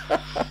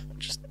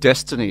just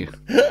destiny,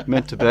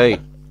 meant to be.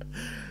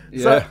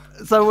 Yeah.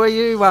 So were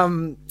you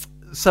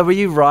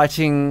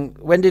writing?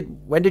 When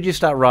did you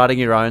start writing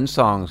your own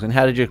songs, and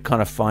how did you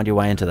kind of find your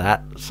way into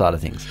that side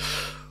of things?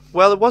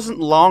 Well, it wasn't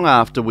long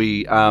after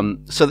we.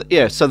 Then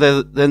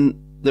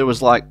there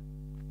was like,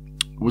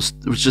 it was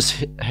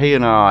just he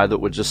and I that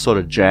were just sort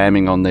of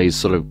jamming on these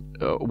sort of.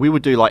 We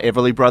would do like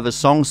Everly Brothers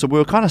songs, so we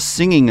were kind of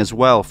singing as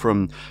well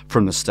from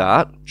the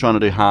start, trying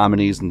to do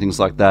harmonies and things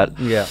like that.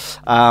 Yeah.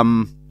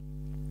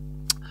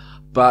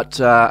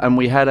 And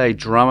we had a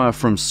drummer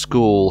from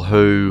school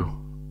who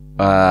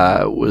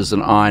was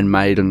an Iron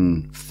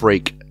Maiden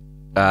freak.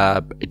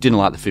 It didn't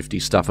like the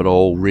 50s stuff at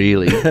all,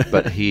 really,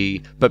 but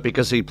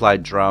because he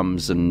played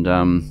drums, and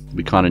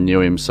we kind of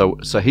knew him, so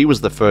he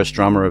was the first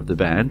drummer of the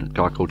band, a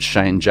guy called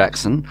Shane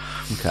Jackson.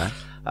 Okay.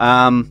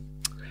 And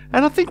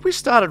I think we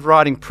started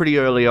writing pretty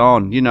early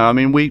on. You know, I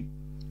mean,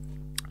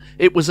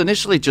 it was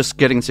initially just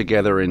getting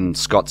together in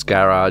Scott's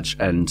garage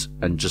and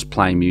just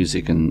playing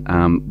music,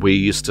 and we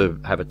used to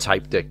have a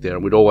tape deck there,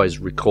 and we'd always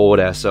record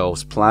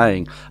ourselves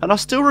playing. And I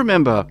still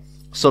remember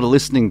sort of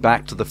listening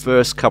back to the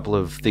first couple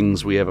of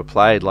things we ever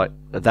played, like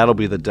That'll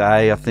Be the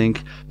Day, I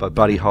think, by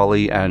Buddy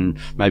Holly, and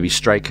maybe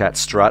Stray Cat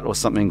Strut or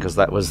something, because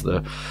that was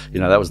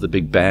the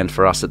big band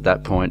for us at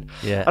that point.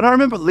 Yeah. And I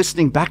remember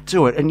listening back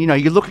to it, and, you know,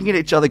 you're looking at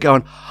each other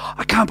going,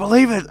 I can't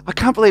believe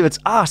it's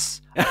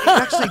us.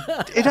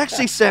 It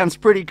actually sounds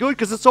pretty good,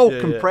 because it's all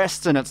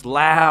compressed and it's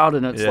loud,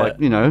 and it's like,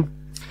 you know.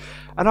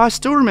 And I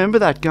still remember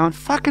that going,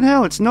 fucking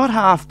hell, it's not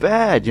half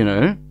bad, you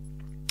know.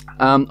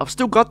 I've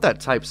still got that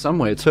tape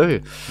somewhere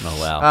too. Oh,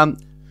 wow.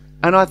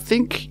 And I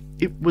think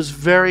it was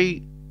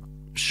very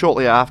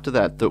shortly after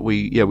that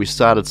we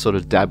started sort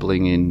of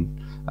dabbling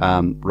in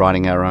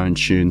writing our own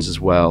tunes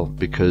as well,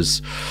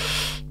 because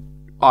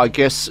I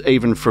guess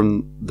even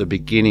from the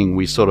beginning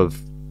we thought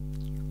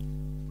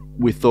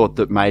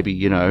that maybe,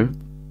 you know,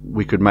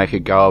 we could make a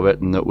go of it,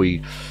 and that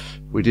we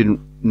we didn't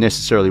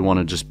necessarily want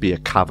to just be a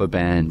cover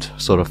band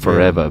sort of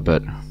forever,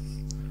 but.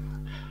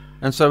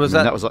 And so was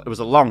that? It was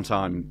a long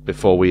time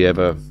before we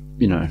ever,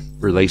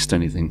 released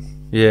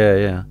anything.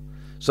 Yeah.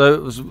 So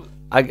it was.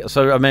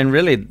 I mean,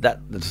 really,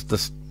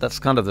 that's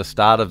kind of the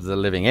start of the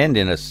Living End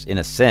in a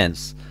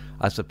sense,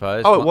 I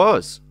suppose. Oh, it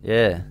was.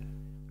 Yeah.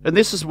 And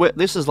this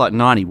is like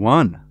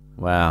 91.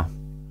 Wow.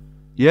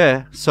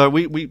 Yeah. So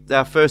we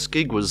our first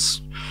gig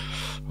was,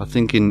 I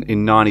think,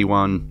 in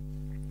 91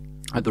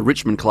 at the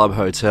Richmond Club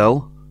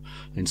Hotel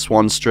in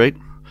Swan Street,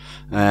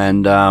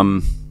 and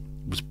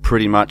it was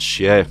pretty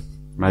much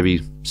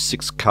maybe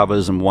 6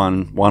 covers and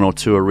one or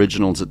two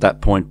originals at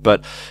that point.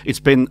 But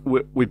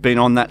we've been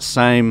on that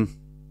same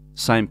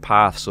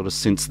path sort of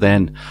since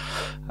then,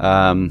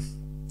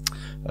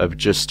 of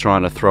just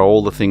trying to throw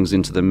all the things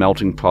into the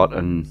melting pot.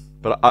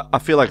 But I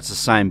feel like it's the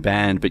same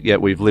band, but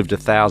yet we've lived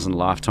 1,000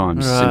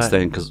 lifetimes since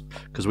then,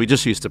 because we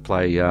just used to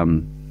play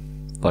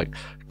like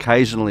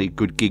occasionally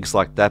good gigs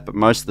like that, but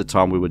most of the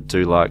time we would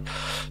do like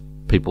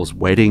people's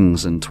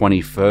weddings and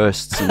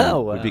 21st, and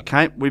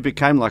wow. we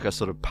became like a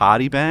sort of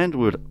party band.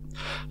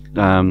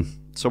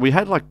 So we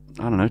had like,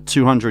 I don't know,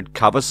 200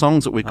 cover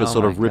songs that we could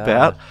sort of rip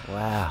out.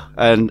 Wow.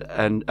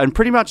 And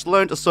pretty much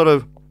learned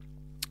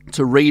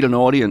to read an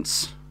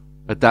audience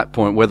at that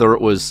point, whether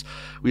it was,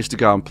 we used to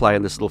go and play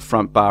in this little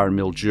front bar in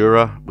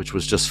Mildura, which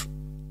was just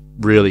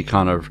really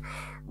kind of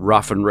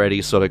rough and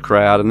ready sort of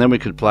crowd. And then we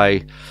could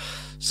play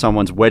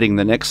someone's wedding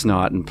the next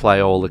night and play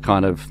all the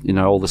kind of,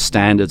 all the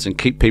standards and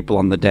keep people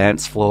on the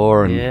dance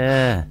floor and,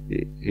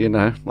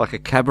 like a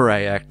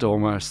cabaret act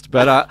almost.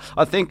 But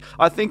I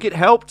think it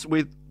helped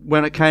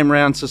when it came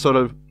around to sort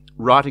of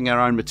writing our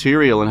own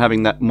material and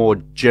having that more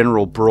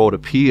general, broad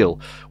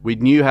appeal. We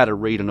knew how to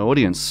read an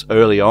audience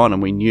early on,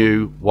 and we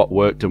knew what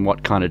worked and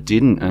what kind of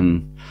didn't.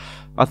 And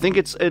I think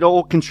it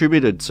all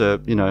contributed to,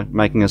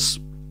 making us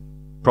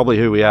probably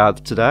who we are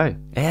today.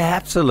 Yeah,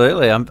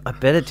 absolutely. I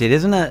bet it did,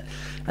 isn't it?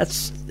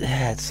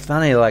 It's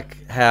funny,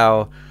 like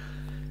how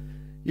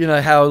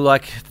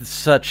like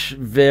such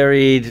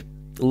varied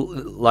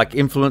like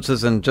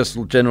influences and just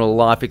general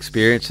life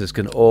experiences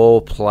can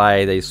all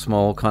play these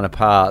small kind of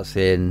parts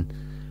in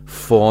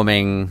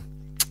forming,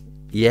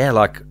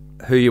 like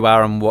who you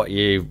are and what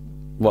you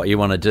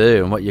want to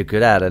do and what you're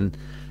good at. And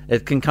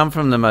it can come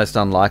from the most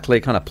unlikely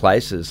kind of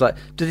places. Like,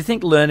 do you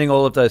think learning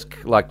all of those,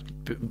 like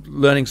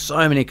learning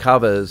so many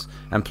covers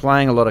and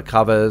playing a lot of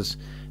covers,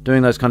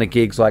 doing those kind of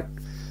gigs, like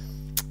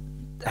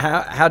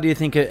how do you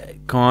think it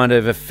kind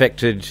of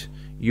affected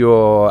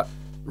your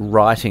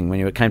writing when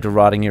it came to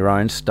writing your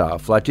own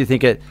stuff? Like, do you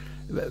think it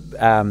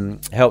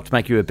helped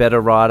make you a better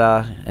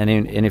writer, and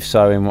if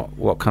so, in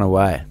what kind of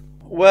way?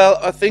 Well,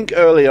 I think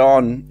early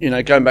on,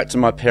 going back to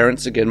my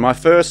parents again, my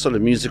first sort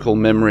of musical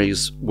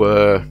memories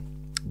were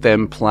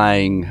them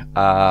playing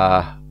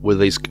with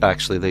these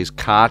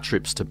car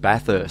trips to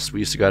Bathurst. We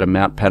used to go to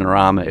Mount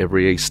Panorama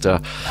every Easter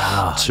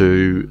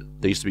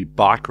there used to be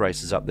bike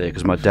races up there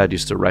because my dad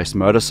used to race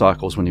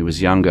motorcycles when he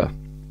was younger.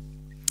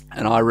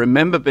 And I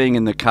remember being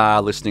in the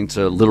car listening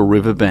to Little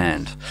River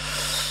Band.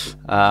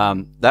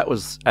 That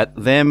was at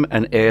them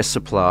and Air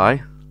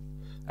Supply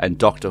and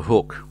Dr.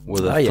 Hook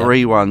were the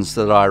three ones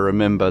that I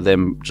remember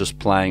them just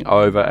playing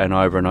over and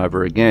over and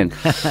over again.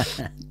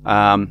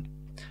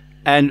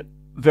 And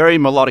very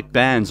melodic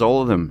bands,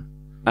 all of them.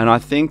 And I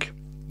think,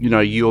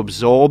 you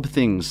absorb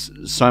things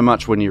so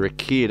much when you're a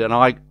kid. And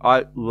I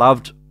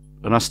loved,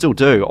 and I still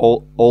do,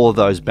 all of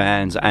those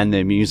bands and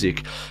their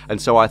music.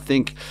 And so I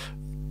think,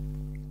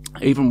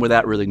 even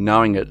without really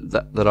knowing it,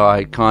 that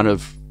I kind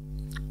of,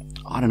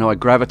 I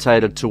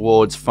gravitated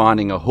towards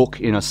finding a hook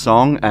in a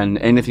song, and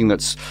anything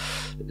that's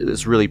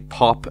really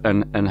pop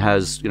and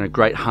has,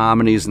 great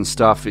harmonies and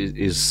stuff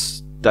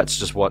that's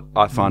just what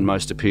I find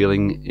most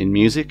appealing in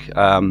music.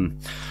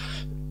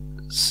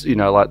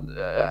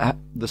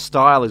 The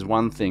style is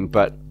one thing,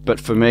 but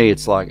for me,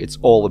 it's like, it's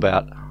all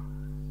about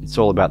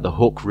the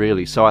hook,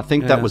 really. So I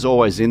think that was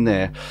always in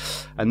there.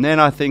 And then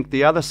I think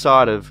the other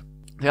side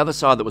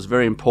that was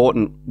very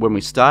important when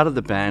we started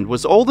the band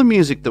was all the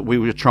music that we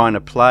were trying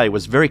to play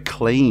was very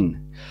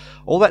clean.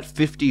 All that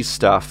 50s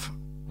stuff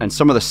and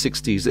some of the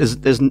 60s,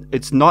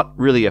 it's not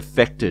really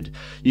affected.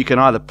 You can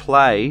either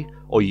play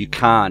or you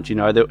can't.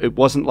 It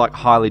wasn't like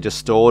highly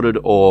distorted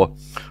or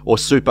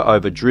super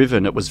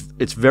overdriven.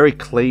 It's very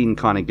clean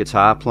kind of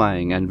guitar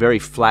playing and very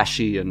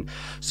flashy. And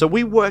so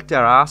we worked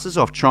our asses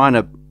off trying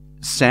to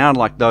sound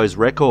like those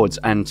records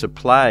and to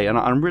play. And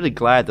I'm really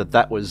glad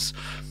that was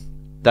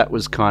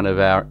kind of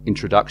our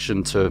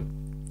introduction to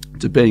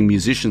being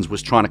musicians,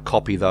 was trying to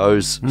copy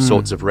those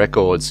sorts of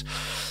records,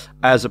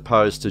 as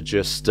opposed to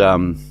just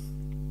I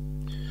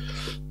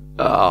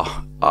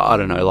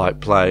don't know,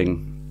 like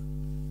playing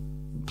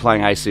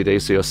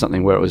AC/DC or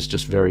something where it was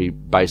just very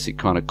basic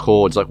kind of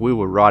chords. Like, we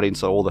were right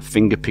into all the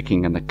finger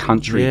picking and the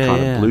country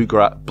of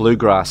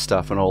bluegrass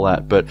stuff and all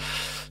that. But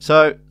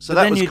so that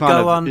then was you'd kind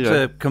of, go on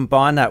to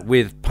combine that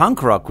with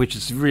punk rock, which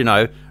is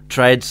totally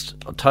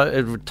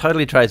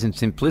trades in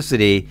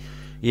simplicity,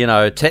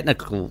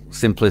 technical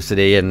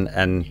simplicity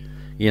and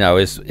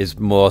is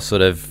more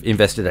sort of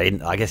invested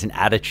in, I guess, in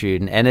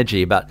attitude and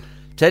energy. But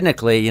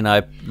technically, one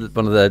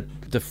of the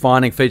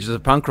defining features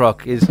of punk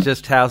rock is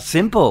just how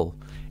simple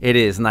it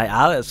is, and they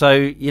are.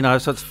 So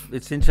so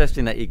it's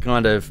interesting that you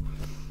kind of,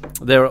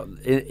 they're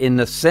in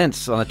a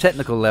sense, on a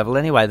technical level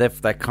anyway,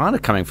 they're kind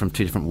of coming from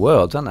two different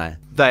worlds, aren't they?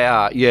 They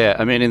are, yeah.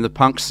 I mean, in the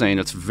punk scene,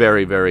 it's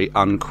very, very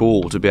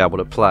uncool to be able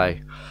to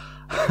play.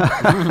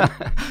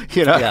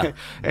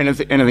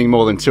 Anything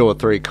more than 2 or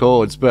 3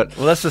 chords. But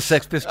that's the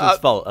Sex Pistols'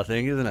 fault, I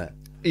think, isn't it?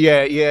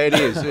 Yeah, it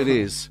is. It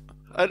is.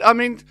 I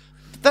mean,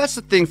 that's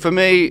the thing for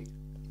me.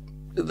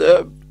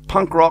 The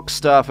punk rock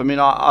stuff. I mean,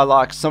 I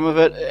like some of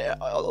it.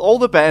 All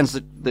the bands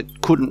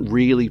that couldn't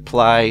really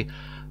play,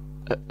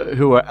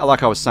 who are,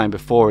 like I was saying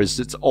before, is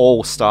it's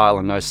all style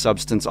and no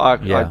substance.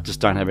 I just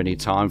don't have any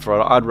time for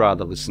it. I'd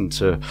rather listen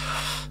to,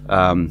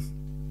 oh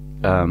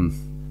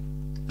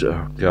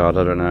God,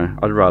 I don't know.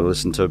 I'd rather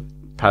listen to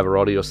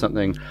Pavarotti or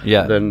something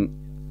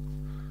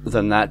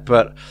than that.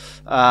 But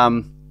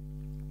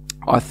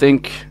I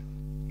think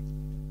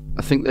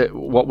that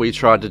what we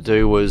tried to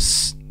do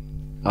was,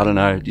 I don't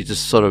know, you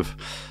just sort of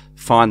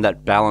find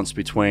that balance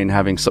between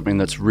having something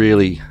that's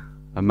really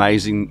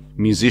amazing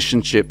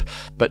musicianship,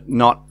 but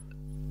not,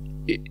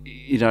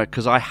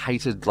 because I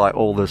hated like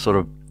all the sort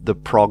of the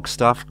prog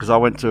stuff, because I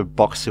went to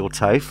Box Hill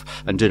TAFE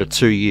and did a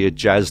 2-year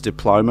jazz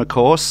diploma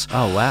course.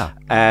 Oh, wow.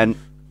 And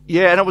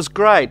it was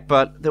great,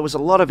 but there was a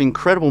lot of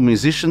incredible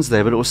musicians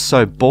there, but it was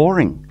so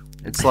boring.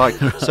 It's like,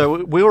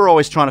 so we were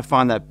always trying to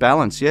find that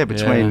balance,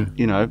 between,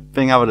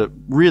 being able to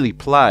really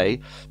play,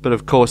 but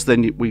of course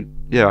then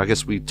I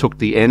guess we took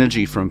the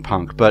energy from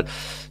punk, but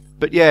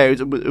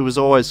it was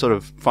always sort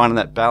of finding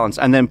that balance,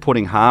 and then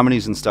putting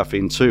harmonies and stuff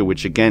in too,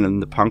 which again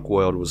in the punk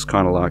world was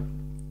kind of like,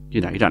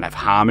 you don't have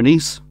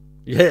harmonies.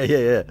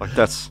 Yeah. Like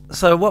that's.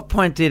 So at what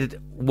point did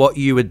what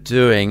you were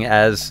doing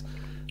as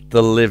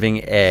The Living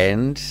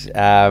End,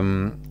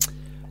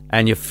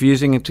 and you're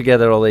fusing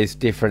together all these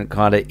different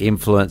kind of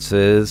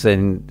influences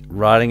and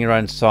writing your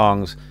own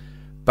songs,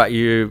 but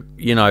you're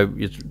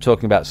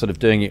talking about sort of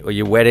doing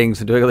your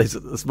weddings and doing all these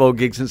small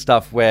gigs and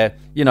stuff where,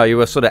 you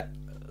were sort of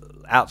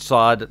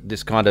outside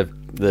this kind of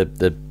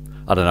the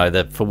I don't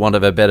know, for want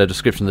of a better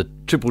description, the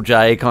Triple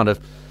J kind of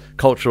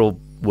cultural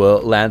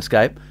world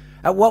landscape.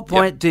 At what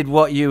point did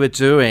what you were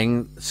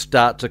doing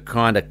start to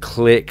kind of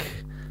click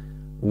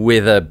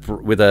with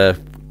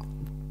a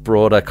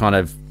broader kind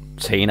of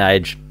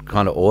teenage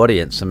kind of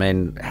audience? I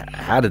mean,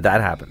 how did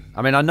that happen?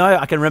 I mean, I know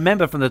I can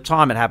remember from the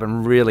time it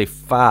happened really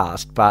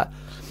fast, but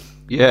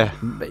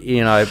what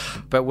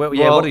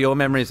are your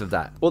memories of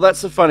that? Well,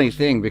 that's the funny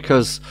thing,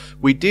 because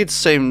we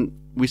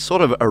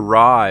sort of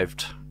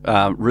arrived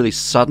really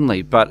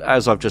suddenly, but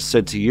as I've just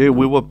said to you,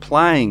 we were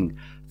playing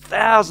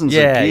thousands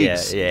of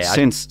gigs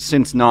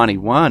since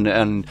 91,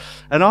 and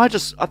I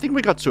think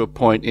we got to a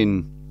point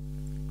in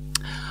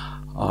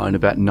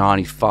about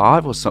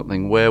 95 or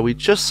something where we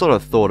just sort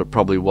of thought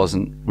we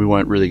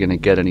weren't really going to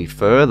get any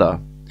further,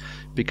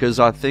 because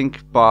I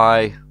think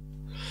by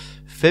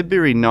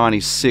February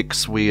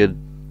 96 we'd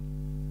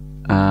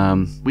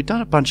done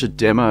a bunch of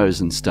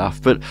demos and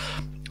stuff, but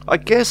I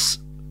guess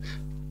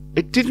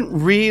it didn't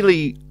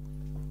really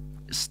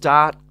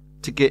start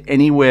to get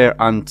anywhere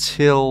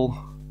until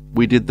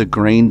we did the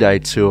Green Day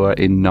tour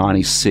in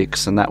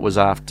 96, and that was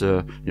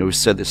after, we've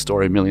said this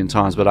story a million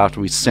times, but after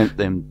we sent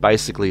them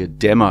basically a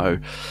demo,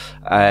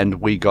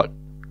 and we got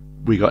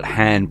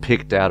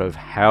hand-picked out of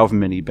however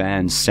many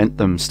bands sent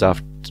them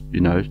stuff,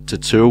 to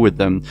tour with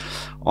them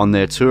on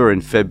their tour in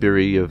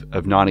February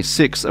of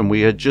 96, and we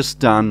had just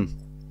done,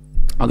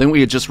 I think we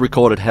had just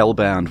recorded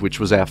Hellbound, which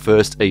was our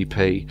first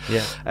EP,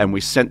 and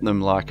we sent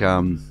them like,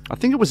 I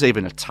think it was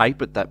even a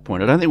tape at that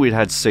point. I don't think we'd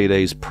had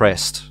CDs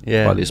pressed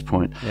by this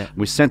point. Yeah.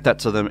 We sent that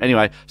to them.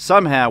 Anyway,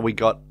 somehow we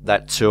got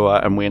that tour,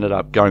 and we ended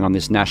up going on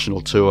this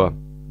national tour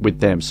with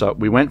them. So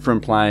we went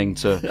from playing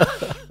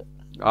to,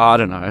 I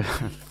don't know,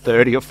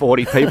 30 or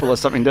 40 people or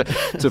something to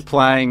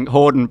playing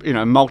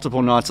Horden,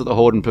 multiple nights at the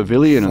Horden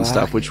Pavilion and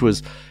stuff, which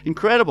was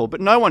incredible.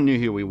 But no one knew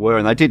who we were,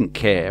 and they didn't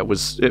care. It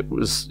was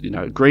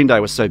Green Day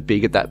was so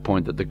big at that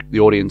point that the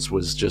audience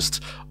was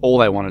just, all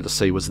they wanted to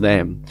see was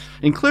them,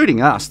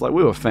 including us. Like,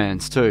 we were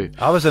fans too.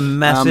 I was a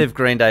massive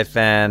Green Day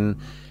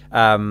fan.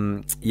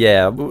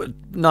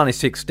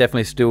 96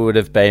 definitely still would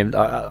have been.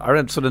 I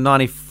remember sort of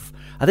 90.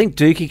 I think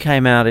Dookie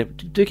came out.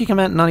 Did Dookie come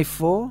out in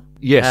 94?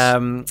 Yes. I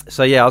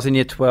was in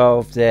year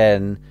 12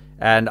 then,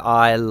 and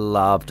I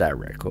loved that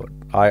record.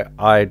 There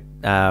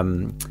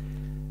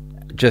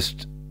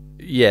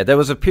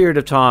was a period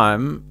of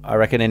time, I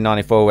reckon, in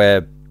 94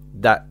 where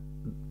that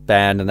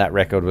band and that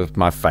record was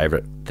my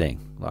favourite thing.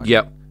 Like,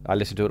 I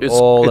listened to it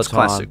all the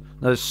time. Classic.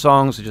 Those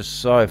songs are just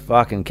so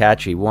fucking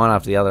catchy, one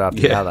after the other after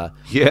the other.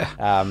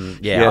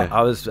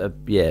 I was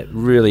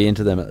really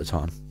into them at the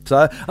time.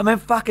 So, I mean,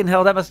 fucking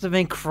hell, that must have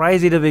been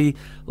crazy to be,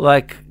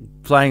 like,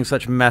 playing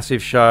such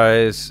massive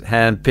shows,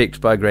 hand-picked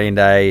by Green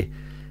Day.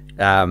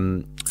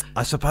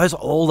 I suppose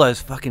all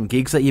those fucking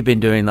gigs that you've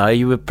been doing, though,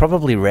 you were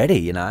probably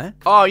ready,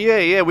 Oh,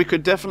 yeah, we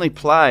could definitely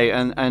play,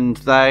 and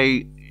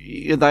they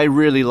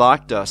really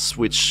liked us,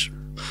 which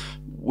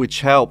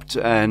which helped.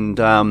 And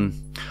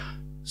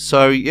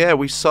so, yeah,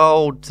 we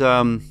sold...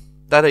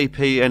 that EP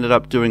ended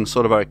up doing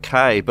sort of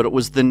okay, but it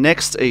was the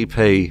next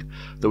EP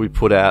that we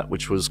put out,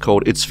 which was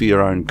called It's For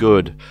Your Own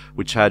Good,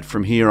 which had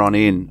From Here On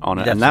In on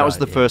it. That's and that right, was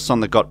the first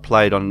song that got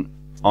played on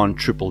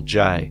Triple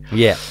J.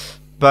 Yeah.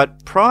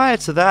 But prior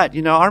to that,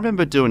 you know, I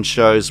remember doing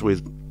shows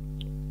with,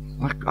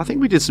 like, I think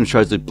we did some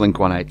shows with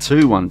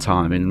Blink-182 one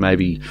time, and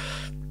maybe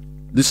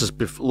this is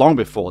long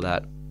before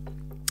that.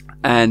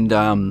 And,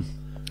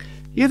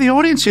 yeah, the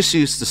audience just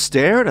used to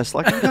stare at us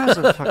like, you guys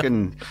are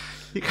fucking...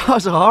 You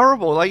guys are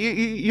horrible. Like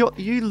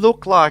you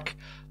look like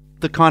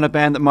the kind of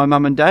band that my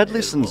mum and dad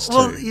listens to.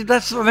 Well,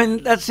 that's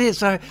it.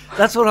 So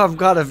that's what I'm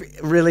kind of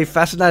really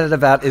fascinated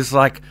about is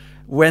like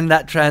when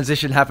that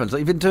transition happens.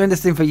 Like, you've been doing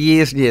this thing for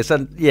years and years,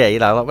 and yeah, you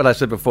know, like what I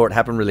said before, it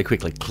happened really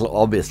quickly.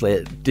 Obviously,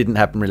 it didn't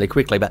happen really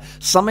quickly, but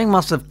something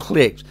must have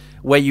clicked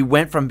where you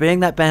went from being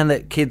that band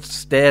that kids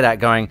stared at,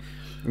 going,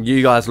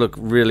 "You guys look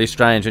really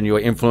strange, and your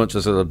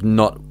influences are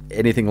not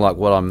anything like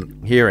what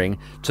I'm hearing,"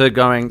 to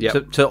going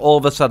to all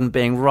of a sudden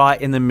being right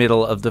in the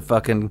middle of the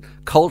fucking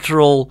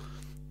cultural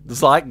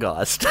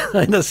zeitgeist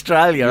in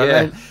Australia. Yeah.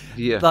 I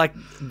mean, like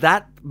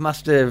that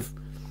must have,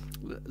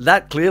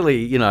 that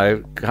clearly, you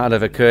know, kind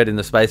of occurred in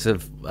the space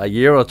of a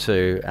year or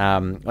two.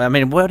 I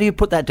mean, where do you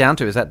put that down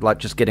to? Is that like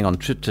just getting on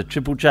to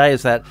Triple J?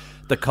 Is that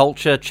the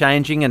culture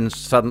changing and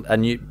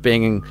you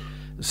being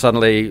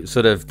suddenly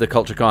sort of the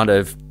culture kind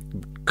of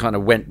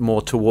went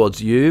more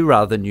towards you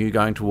rather than you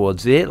going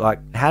towards it? Like,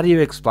 how do you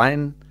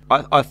explain?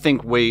 I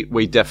think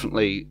we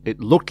definitely, it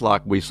looked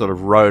like we sort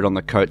of rode on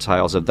the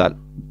coattails of that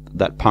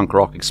punk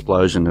rock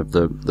explosion of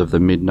the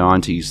mid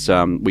 90s.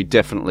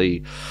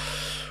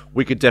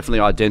 We could definitely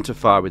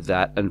identify with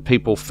that, and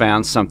people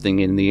found something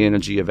in the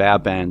energy of our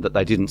band that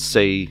they didn't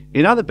see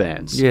in other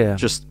bands. Yeah,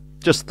 just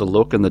the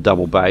look and the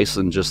double bass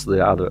and just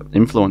the other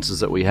influences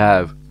that we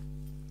have.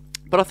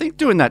 But I think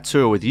doing that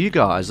tour with you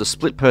guys, the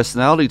Split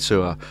Personality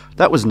tour,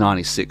 that was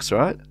 96,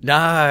 right?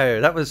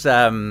 No, that was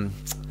no,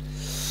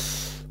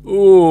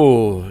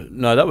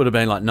 that would have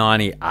been like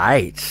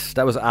 98.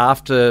 That was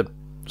after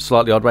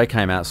Slightly Odd Way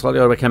came out. Slightly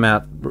Odd Way came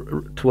out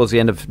towards the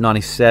end of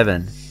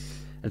 97.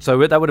 And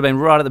so that would have been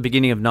right at the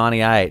beginning of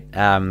 98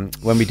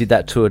 when we did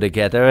that tour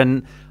together.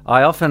 And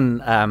I often,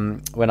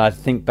 when I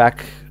think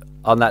back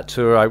on that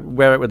tour, I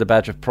wear it with a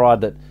badge of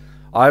pride that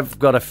I've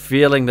got a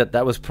feeling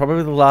that was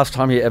probably the last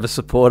time you ever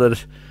supported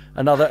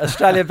another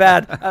Australian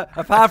band,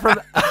 apart from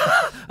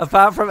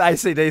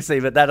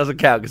AC/DC, but that doesn't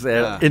count because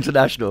they're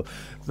international.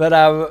 But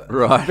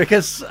right,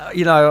 because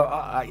you know,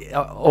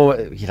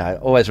 I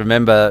always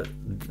remember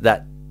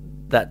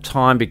that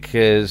time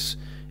because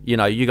you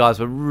know you guys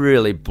were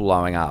really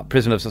blowing up.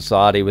 Prison of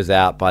Society was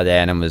out by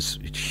then and was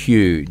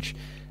huge,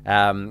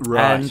 right.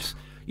 And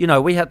you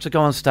know we had to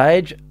go on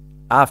stage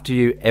after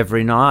you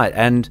every night,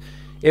 and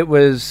it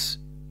was.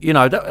 You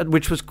know,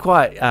 which was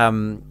quite,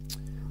 quite.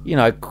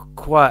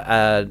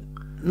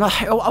 No,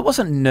 I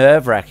wasn't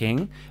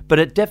nerve-wracking, but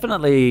it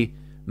definitely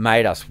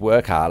made us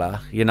work harder.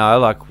 You know,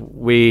 like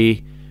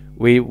we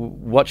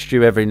watched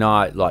you every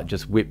night, like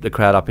just whip the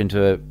crowd up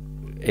into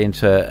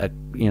a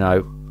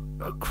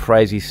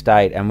crazy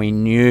state, and we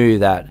knew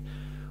that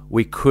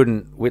we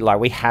couldn't.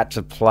 We had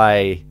to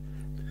play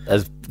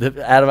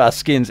out of our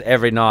skins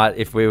every night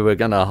if we were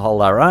going to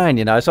hold our own.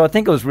 You know, so I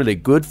think it was really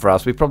good for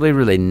us. We probably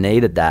really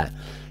needed that.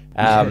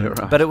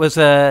 Right. But it was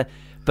a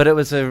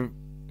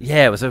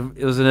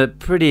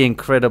pretty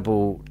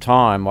incredible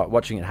time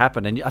watching it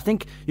happen. And I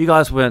think you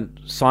guys weren't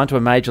signed to a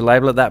major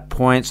label at that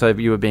point, so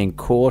you were being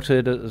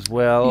courted as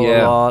well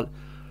a lot.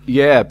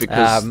 Yeah,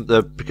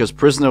 because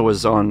Prisoner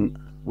was on.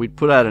 We'd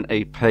put out an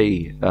EP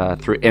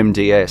through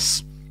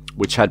MDS,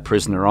 which had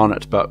Prisoner on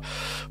it, but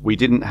we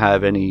didn't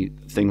have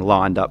anything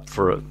lined up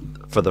for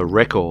the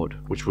record,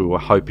 which we were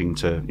hoping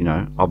to, you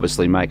know,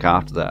 obviously make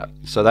after that.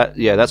 So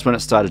that's when it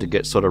started to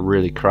get sort of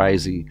really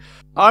crazy.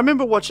 I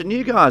remember watching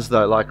you guys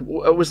though, like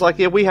it was like,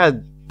 we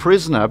had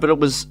Prisoner, but it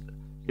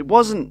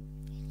wasn't,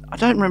 I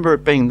don't remember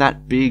it being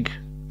that big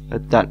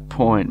at that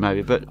point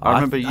maybe, but I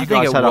remember you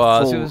guys had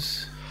a full...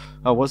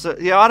 Oh, was it?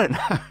 Yeah, I don't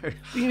know.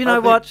 You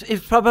know what?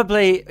 It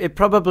probably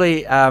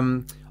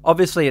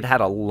obviously it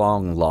had a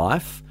long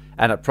life,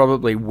 and it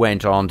probably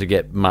went on to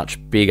get much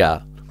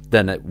bigger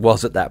than it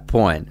was at that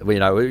point. You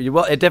know,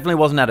 it definitely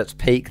wasn't at its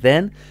peak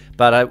then,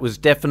 but it was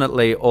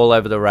definitely all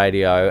over the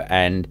radio,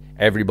 and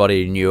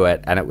everybody knew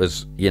it, and it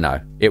was, you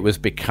know, it was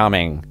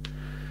becoming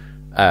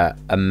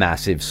a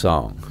massive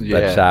song.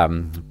 Yeah.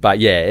 But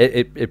yeah,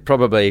 it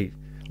probably,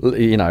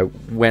 you know,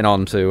 went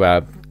on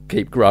to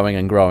keep growing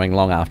and growing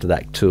long after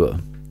that tour.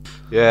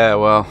 Yeah,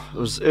 well,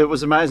 it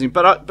was amazing.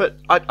 But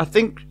I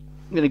think,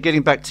 you know,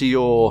 getting back to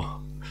your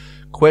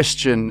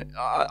question,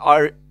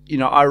 I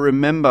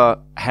remember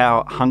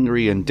how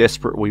hungry and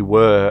desperate we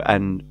were,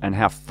 and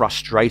how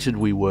frustrated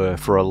we were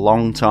for a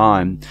long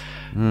time.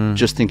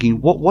 Just thinking,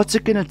 what's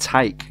it going to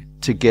take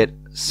to get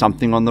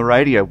something on the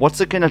radio?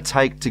 What's it going to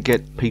take to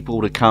get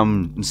people to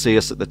come and see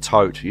us at the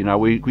Tote? You know,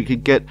 we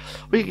could get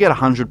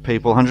 100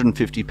 people,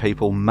 150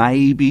 people,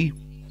 maybe.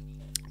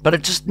 but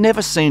it just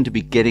never seemed to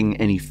be getting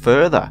any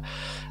further.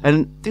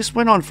 And this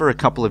went on for a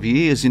couple of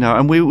years,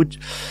 and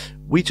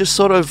we just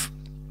sort of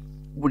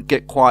would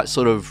get quite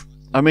sort of,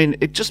 I mean,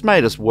 it just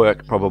made us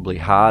work probably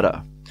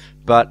harder.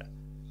 But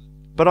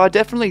I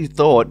definitely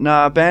thought,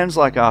 bands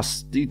like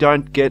us, you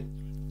don't get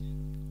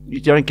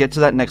to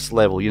that next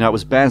level. It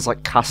was bands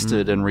like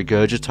Custard and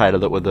Regurgitator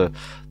that were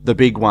the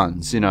big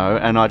ones, and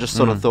I just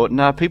sort of thought,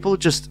 people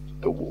just,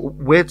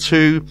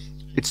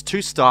 it's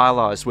too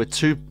stylized. We're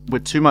too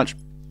much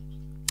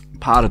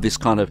part of this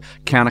kind of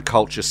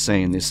counterculture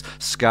scene, this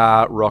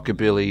ska,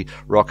 rockabilly,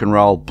 rock and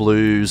roll,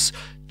 blues,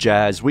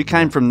 jazz. We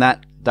came from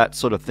that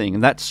sort of thing,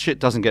 and that shit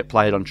doesn't get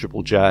played on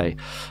Triple J.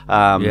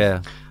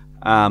 And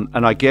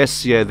I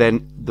guess,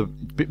 then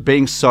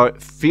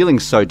feeling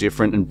so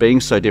different and being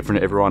so different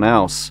to everyone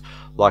else,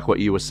 like what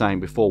you were saying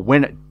before,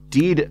 when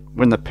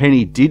the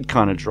penny did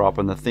kind of drop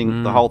and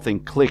the whole thing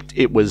clicked,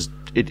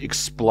 it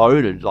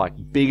exploded like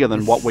bigger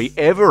than what we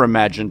ever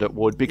imagined it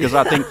would, because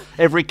I think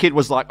every kid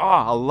was like, oh,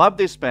 I love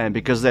this band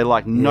because they're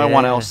like no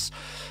one else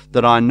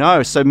that I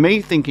know. So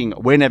me thinking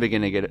we're never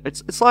going to get it,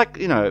 it's like,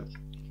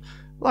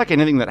 like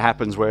anything that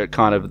happens where it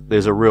kind of,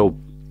 there's a real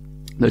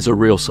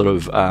sort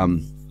of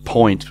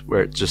point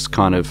where it just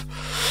kind of,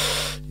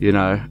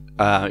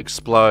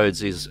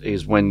 explodes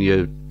is when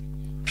you're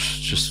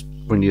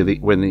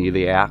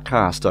the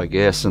outcast, I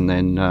guess, and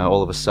then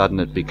all of a sudden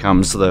it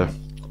becomes the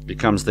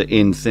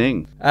in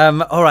thing.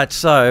 All right,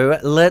 so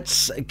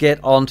let's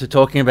get on to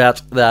talking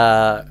about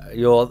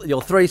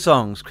your 3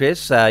 songs,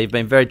 Chris. You've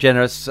been very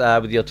generous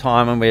with your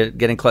time, and we're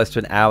getting close to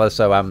an hour,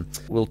 so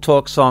we'll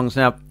talk songs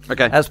now.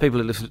 Okay. As people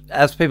who listen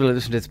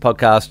to this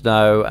podcast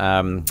know,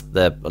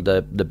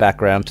 the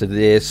background to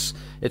this,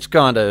 it's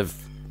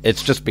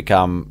just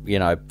become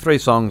 3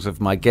 songs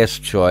of my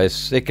guest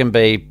choice. It can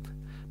be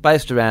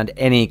based around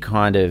any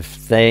kind of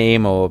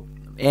theme or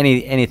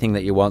anything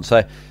that you want.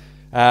 So.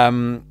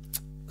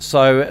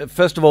 So,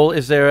 first of all,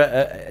 is there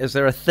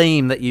a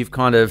theme that you've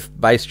kind of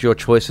based your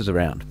choices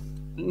around?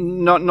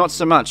 Not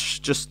so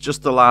much.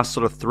 Just the last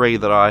sort of 3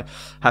 that I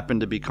happen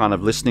to be kind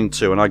of listening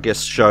to, and I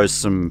guess shows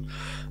some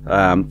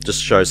of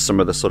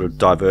the sort of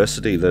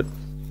diversity that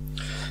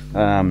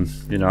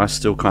I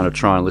still kind of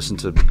try and listen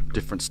to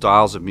different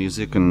styles of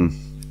music and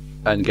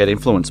get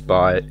influenced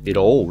by it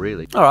all,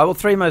 really. All right. Well,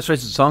 3 most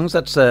recent songs.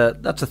 That's a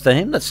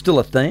theme. That's still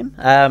a theme.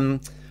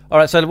 All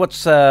right, so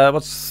what's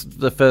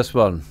the first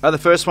one? The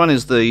first one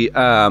is the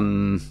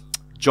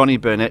Johnny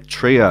Burnett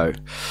Trio,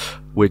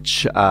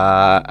 which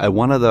are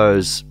one of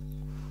those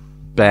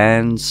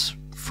bands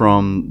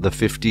from the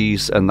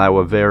 50s, and they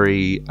were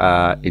very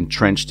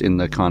entrenched in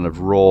the kind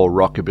of raw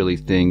rockabilly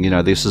thing.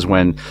 This is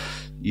when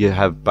you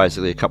have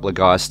basically a couple of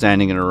guys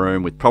standing in a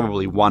room with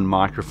probably one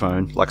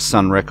microphone, like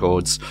Sun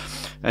Records,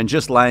 and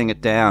just laying it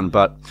down.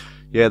 But,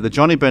 yeah, the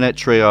Johnny Burnett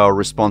Trio are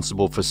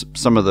responsible for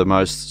some of the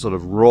most sort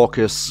of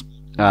raucous,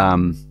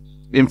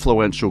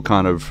 influential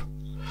kind of,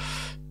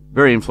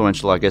 very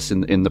influential, I guess,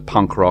 in the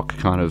punk rock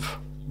kind of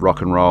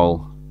rock and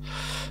roll,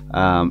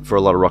 for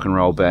a lot of rock and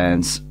roll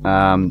bands.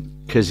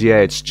 Because,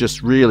 it's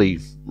just really,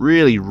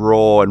 really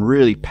raw and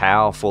really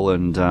powerful.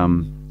 And,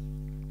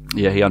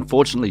 he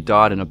unfortunately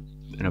died in a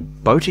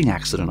boating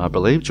accident, I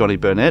believe, Johnny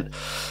Burnett.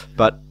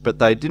 But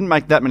they didn't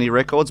make that many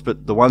records,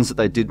 but the ones that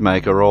they did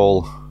make are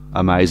all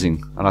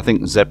amazing. And I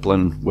think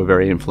Zeppelin were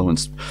very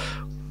influenced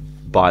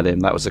by them.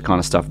 That was the kind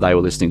of stuff they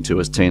were listening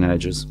to as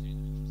teenagers.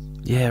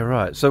 Yeah,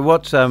 right. So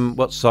what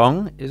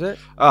song is it?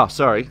 Oh,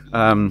 sorry.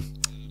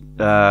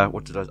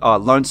 What did I... Oh,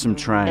 Lonesome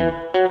Train.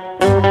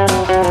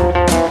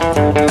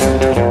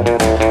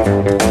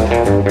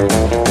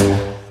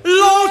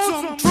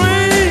 Lonesome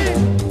train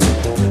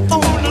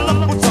on the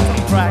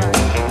lonesome track.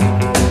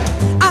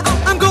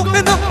 I'm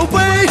going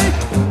away,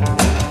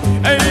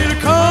 ain't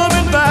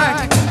coming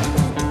back.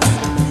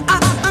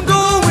 I'm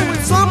going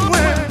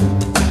somewhere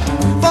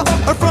far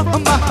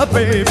from my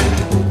baby.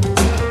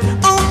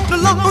 On the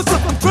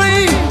lonesome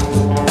train,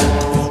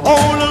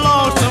 on the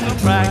lonesome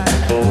track.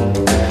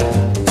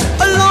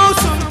 A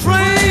lonesome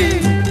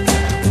train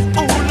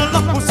on the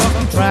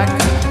lonesome track.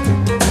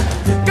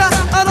 Got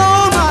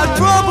all my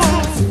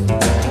troubles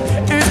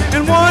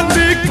in one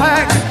big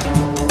pack.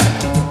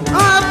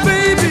 My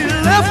baby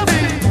left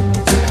me,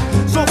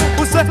 so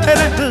sad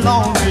and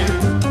lonely.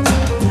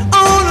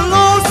 On the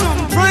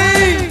lonesome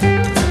train,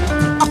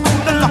 on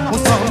the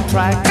lonesome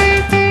track.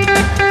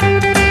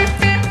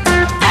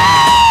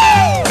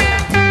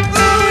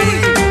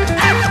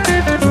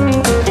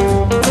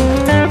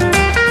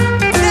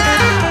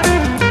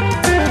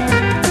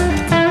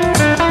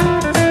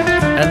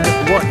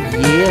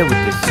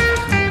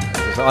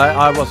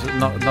 I was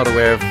not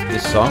aware of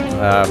this song.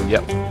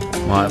 Yep.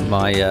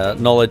 My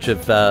knowledge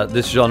of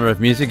this genre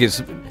of music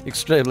is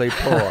extremely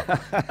poor.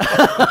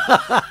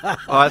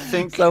 I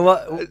think so.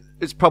 What?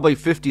 It's probably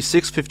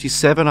 56,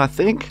 57, I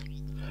think.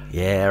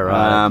 Yeah,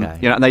 right.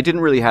 Okay. And they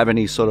didn't really have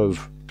any sort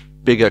of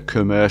bigger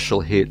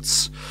commercial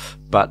hits,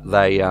 but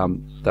they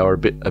were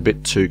a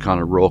bit too kind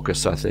of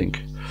raucous, I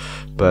think.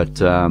 But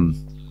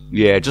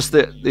just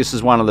this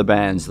is one of the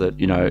bands that,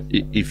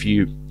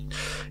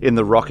 in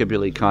the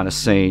rockabilly kind of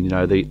scene,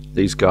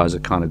 these guys are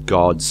kind of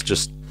gods.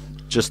 Just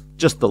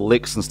the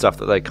licks and stuff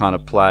that they kind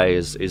of play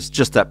is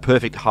just that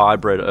perfect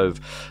hybrid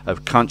of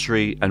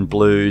country and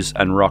blues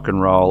and rock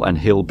and roll and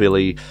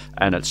hillbilly,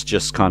 and it's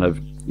just kind of,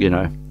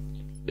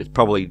 it's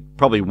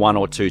probably one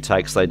or two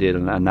takes they did,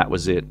 and that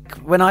was it.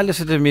 When I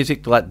listen to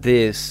music like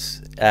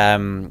this,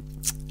 not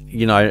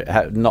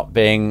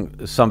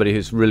being somebody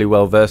who's really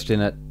well versed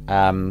in it,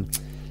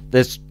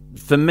 there's,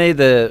 for me,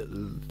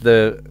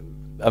 the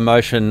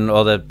emotion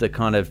or the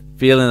kind of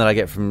feeling that I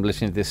get from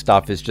listening to this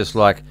stuff is just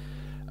like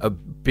a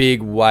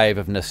big wave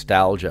of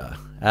nostalgia.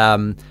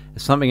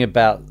 Something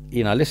about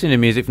listening to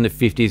music from the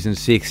 50s and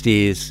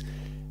 60s.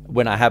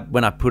 When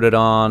I put it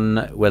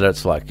on, whether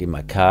it's like in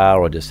my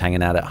car or just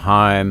hanging out at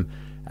home,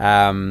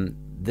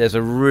 there's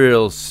a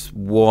real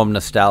warm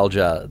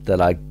nostalgia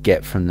that I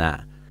get from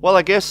that. Well,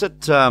 I guess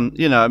it's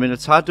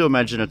hard to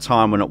imagine a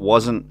time when it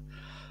wasn't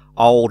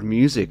old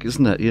music,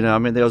 isn't it?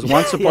 There was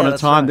once upon a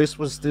time, right. This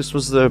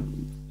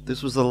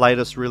was the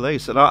latest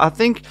release, and I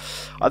think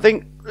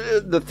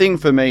the thing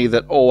for me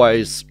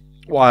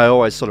why I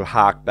always sort of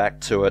hark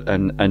back to it,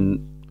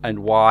 and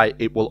why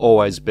it will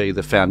always be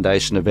the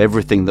foundation of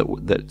everything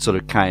that sort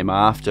of came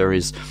after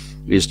is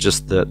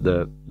just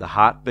the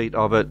heartbeat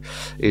of it,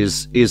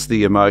 is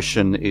the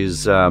emotion,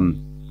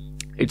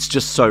 it's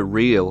just so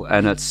real,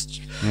 and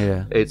it's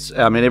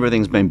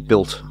everything's been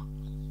built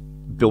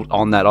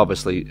on that,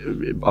 obviously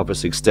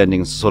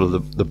extending sort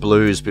of the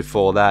blues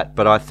before that,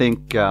 but I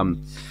think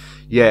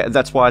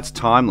that's why it's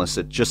timeless.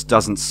 It just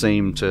doesn't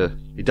seem to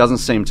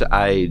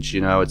age,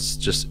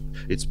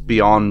 it's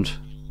beyond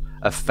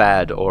a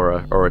fad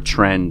or a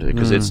trend,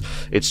 because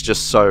it's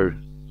just so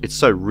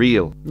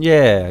real.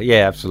 Yeah,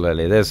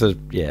 absolutely. There's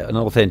an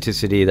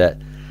authenticity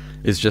that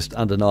is just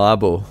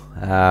undeniable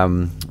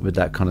with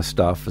that kind of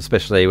stuff,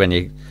 especially when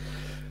you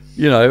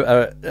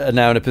are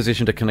now in a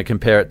position to kind of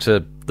compare it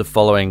to the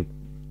following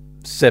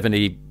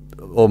 70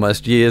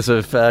 almost years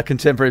of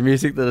contemporary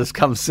music that has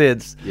come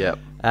since. Yep.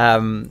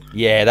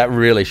 That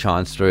really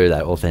shines through,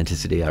 that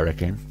authenticity, I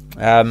reckon.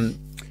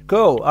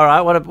 Cool. All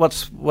right.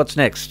 What's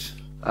next?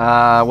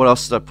 What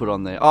else did I put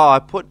on there? Oh, I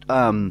put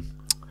a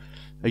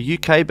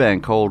UK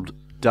band called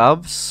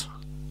Doves,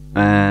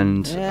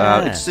 and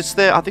it's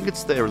their, I think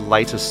it's their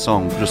latest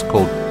song, just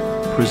called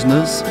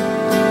Prisoners.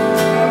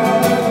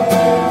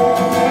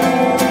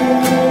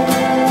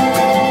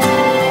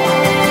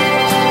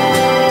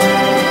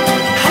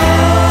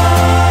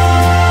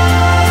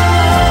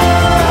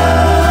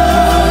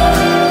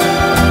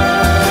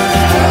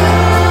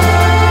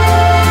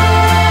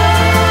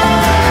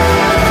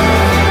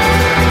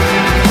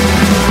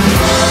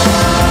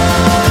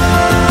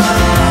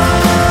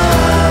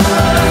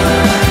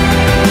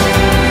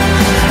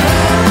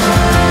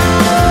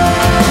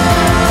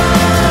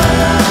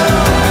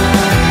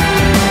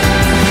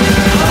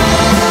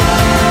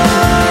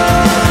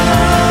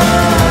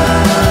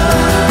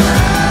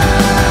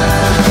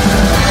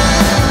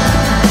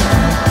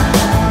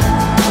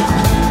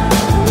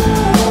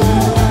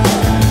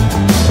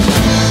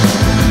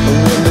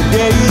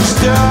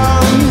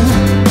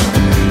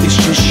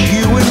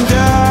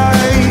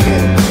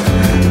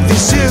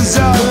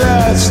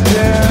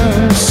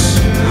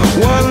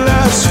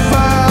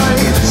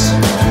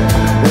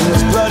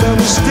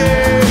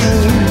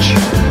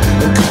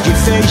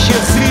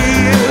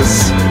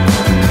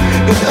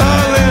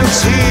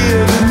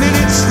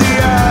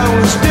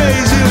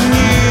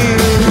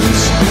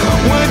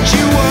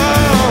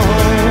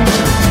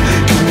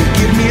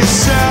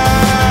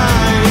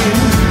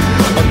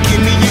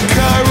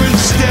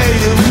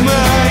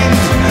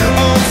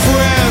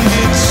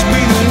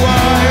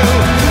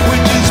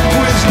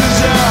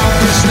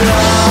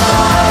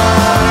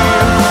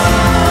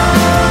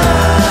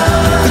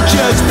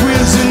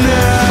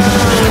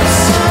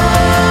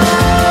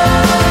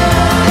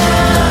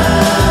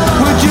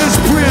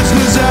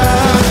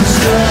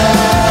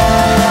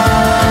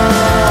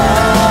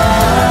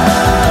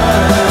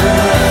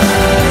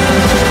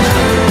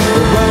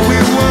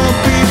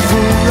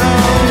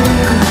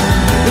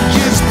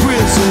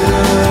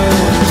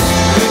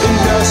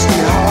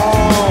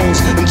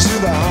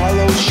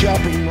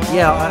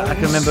 I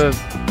can remember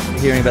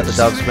hearing about the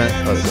Doves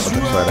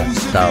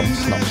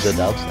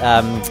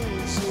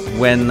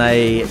when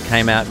they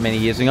came out many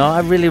years ago.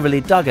 I really,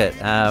 really dug it.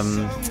 But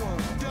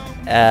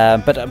I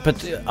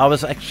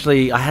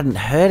hadn't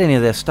heard any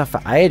of their stuff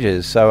for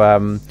ages, so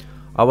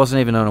I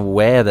wasn't even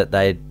aware that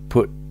they'd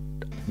put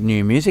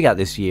new music out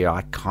this year.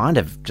 I kind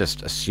of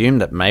just assumed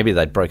that maybe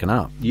they'd broken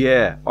up.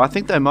 Yeah, I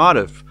think they might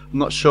have. I'm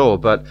not sure,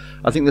 but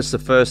I think this is the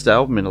first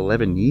album in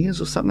 11 years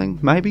or something,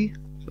 maybe.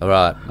 All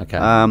right, okay.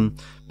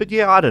 But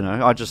yeah, I don't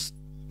know.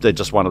 They're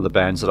just one of the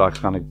bands that I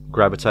kind of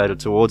gravitated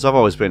towards. I've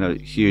always been a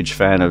huge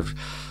fan of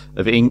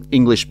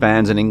English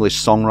bands and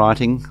English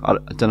songwriting. I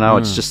don't know.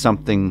 It's just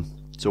something.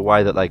 It's a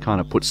way that they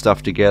kind of put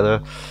stuff together,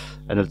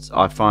 and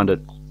I find it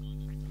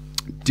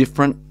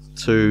different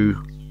to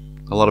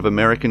a lot of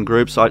American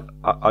groups. I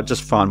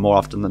just find more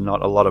often than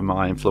not a lot of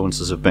my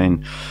influences have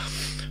been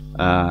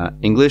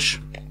English,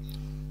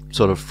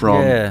 sort of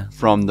Yeah.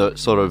 from the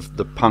sort of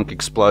the punk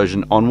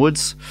explosion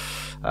onwards.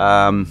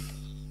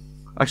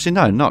 Actually,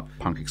 no, not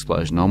punk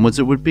explosion onwards.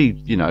 It would be,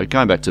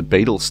 going back to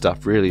Beatles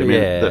stuff, really. I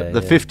mean, Yeah,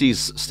 the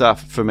 50s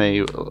stuff for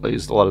me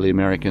is a lot of the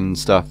American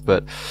stuff,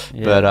 but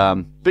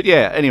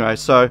yeah. Anyway,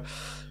 so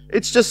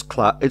it's just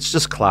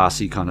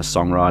classy kind of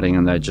songwriting,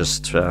 and they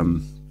just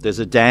there's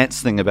a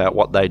dance thing about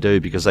what they do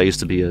because they used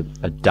to be a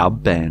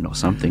dub band or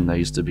something. They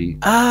used to be.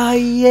 Ah,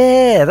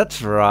 yeah,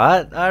 that's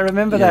right. I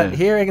remember that,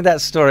 hearing that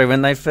story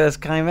when they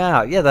first came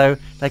out. Yeah,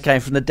 they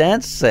came from the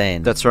dance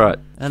scene. That's right.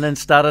 And then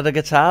started a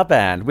guitar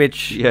band,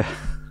 which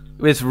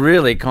was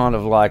really kind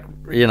of like,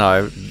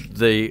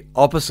 the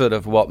opposite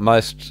of what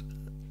most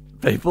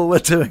people were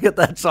doing at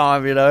that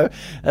time, It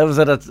was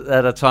at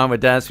a time where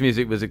dance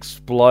music was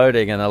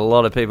exploding, and a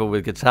lot of people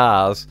with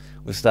guitars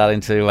were starting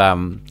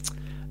to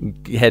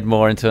head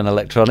more into an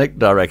electronic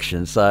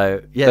direction.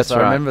 So, yes, That's I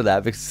right. remember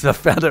that because I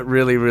found it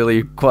really,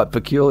 really quite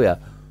peculiar.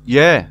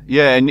 Yeah,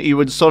 and you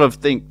would sort of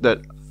think that,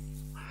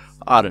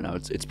 I don't know,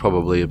 it's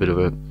probably a bit of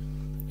a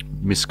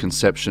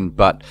misconception,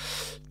 but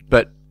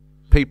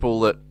people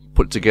that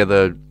put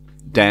together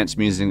dance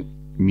music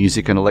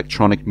and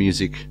electronic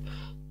music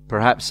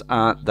perhaps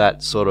aren't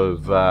that sort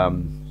of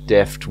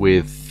deft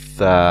with,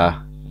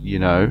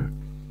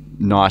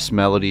 nice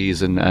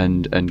melodies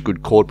and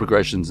good chord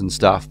progressions and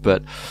stuff,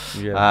 but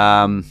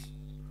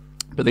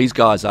these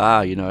guys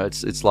are,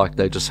 it's like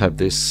they just have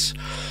this.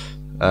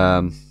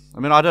 I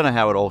mean, I don't know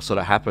how it all sort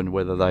of happened,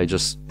 whether they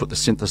just put the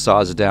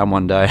synthesizer down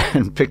one day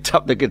and picked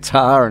up the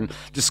guitar and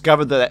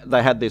discovered that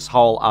they had this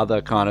whole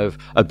other kind of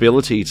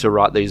ability to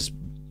write these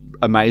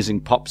amazing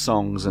pop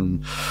songs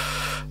and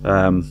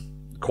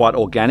quite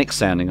organic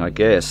sounding, I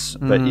guess.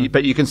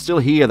 But you can still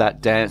hear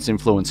that dance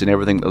influence in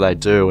everything that they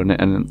do,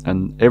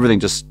 and everything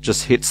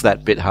just hits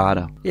that bit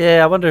harder.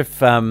 Yeah, I wonder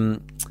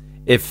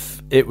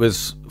if it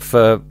was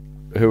for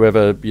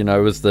whoever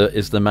is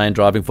the main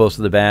driving force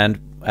of the band,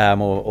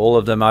 or all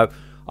of them.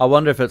 I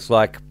wonder if it's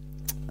like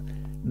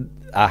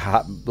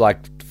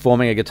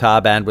forming a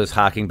guitar band was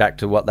harking back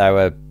to what they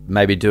were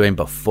maybe doing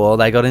before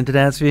they got into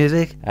dance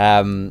music.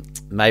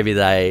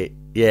 Maybe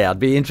I'd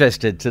be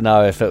interested to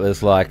know if it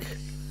was like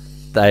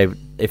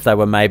if they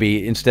were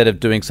maybe, instead of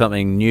doing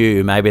something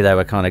new, maybe they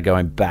were kind of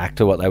going back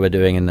to what they were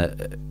doing in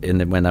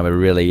the when they were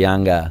really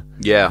younger.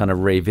 Yeah. Kind of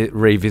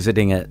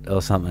revisiting it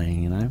or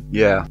something,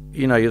 Yeah.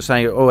 You're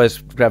saying you always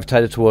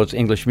gravitated towards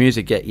English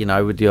music, yet,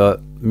 with your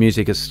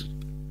music has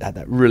had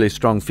that really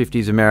strong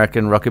 50s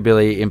American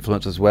rockabilly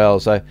influence as well.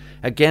 So,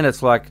 again,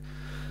 it's like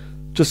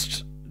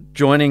just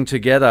joining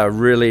together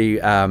really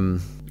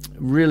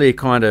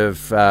kind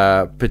of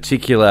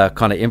particular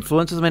kind of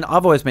influences. I mean,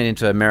 I've always been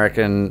into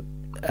American,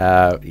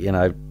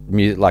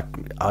 music. Like,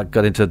 I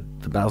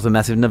was a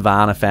massive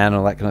Nirvana fan and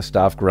all that kind of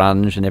stuff,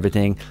 grunge and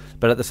everything.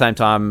 But at the same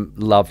time,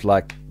 loved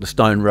like the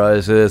Stone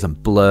Roses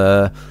and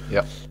Blur.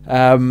 Yep.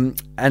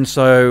 And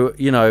so,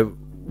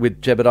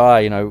 with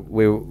Jebediah,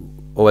 we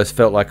always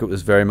felt like it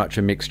was very much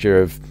a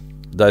mixture of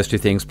those two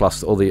things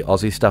plus all the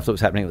Aussie stuff that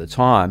was happening at the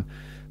time.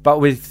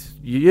 But with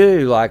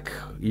you, like,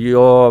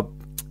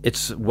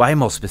 it's way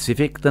more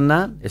specific than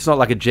that. It's not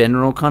like a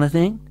general kind of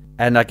thing.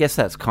 And I guess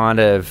that's kind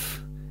of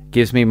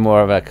gives me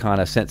more of a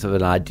kind of sense of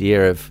an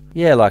idea of,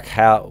 like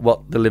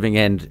what the Living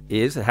End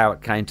is, how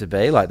it came to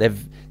be. Like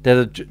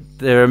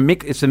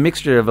it's a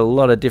mixture of a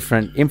lot of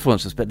different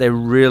influences, but they're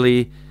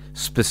really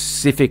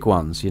specific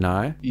ones,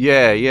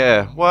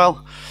 Yeah.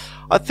 Well,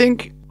 I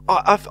think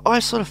I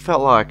sort of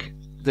felt like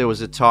there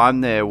was a time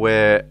there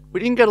where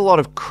we didn't get a lot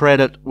of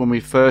credit when we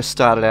first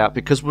started out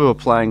because we were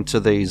playing to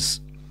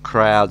these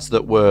crowds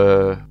that we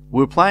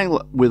were playing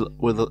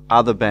with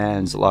other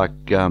bands like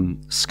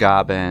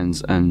ska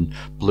bands and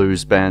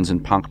blues bands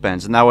and punk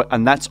bands,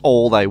 and that's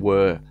all they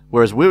were.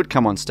 Whereas we would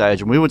come on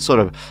stage and we would sort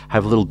of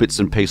have little bits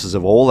and pieces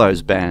of all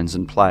those bands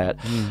and play it.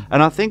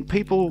 And I think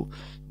people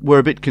were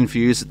a bit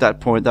confused at that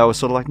point. They were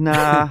sort of like,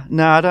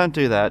 nah, don't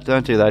do that.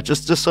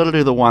 Just sort of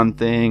do the one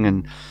thing.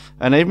 And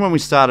even when we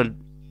started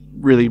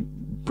really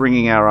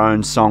bringing our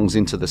own songs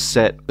into the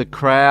set, the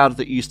crowd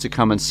that used to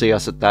come and see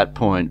us at that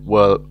point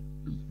were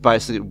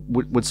basically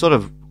would sort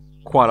of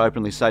quite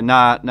openly say,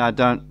 nah,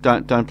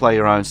 don't play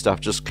your own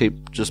stuff. Just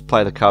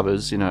play the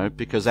covers,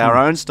 because our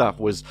own stuff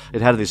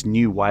it had this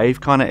new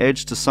wave kind of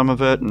edge to some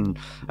of it, and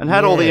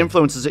had all the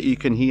influences that you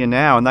can hear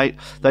now, and they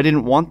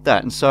didn't want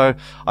that. And so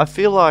I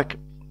feel like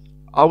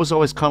I was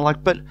always kind of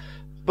like,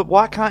 but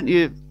why can't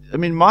you? I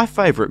mean, my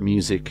favorite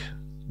music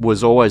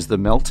was always the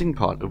melting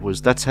pot.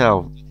 That's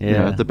how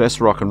the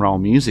best rock and roll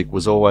music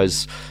was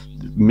always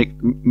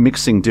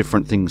mixing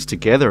different things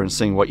together and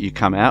seeing what you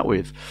come out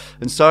with.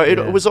 And so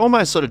it was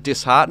almost sort of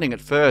disheartening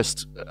at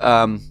first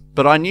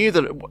But I knew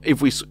that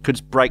if we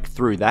could break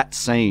through that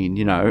scene,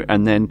 you know,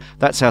 and then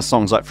that's how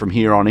songs like From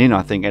Here On In,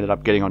 I think, ended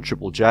up getting on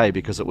Triple J,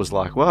 because it was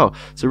like, well,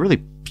 it's a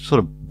really sort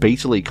of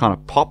beatly kind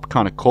of pop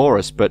kind of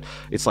chorus, but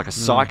it's like a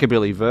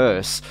psychobilly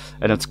verse,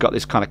 and it's got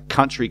this kind of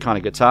country kind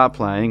of guitar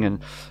playing, and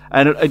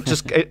it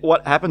just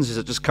what happens is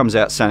it just comes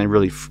out sounding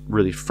really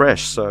really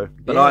fresh. So,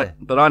 but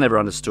I never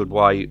understood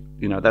why,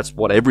 you know, that's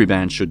what every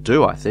band should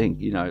do. I think,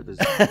 you know,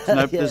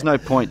 there's no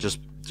point just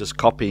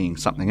copying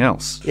something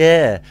else.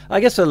 Yeah,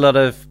 I guess a lot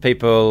of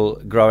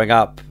people growing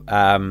up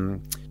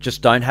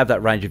just don't have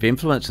that range of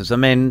influences. I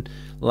mean,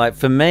 like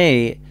for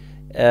me,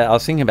 I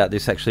was thinking about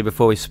this actually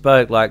before we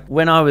spoke. Like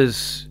when I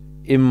was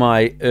in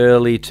my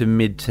early to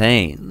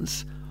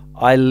mid-teens,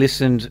 I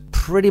listened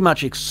pretty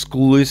much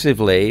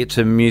exclusively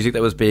to music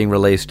that was being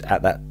released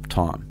at that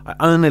time. I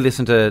only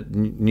listened to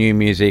new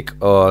music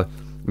or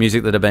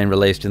music that had been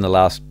released in the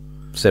last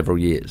several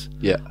years.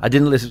 Yeah. I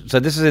didn't listen. So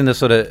this is in the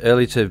sort of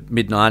early to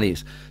mid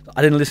 90s.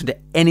 I didn't listen to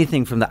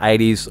anything from the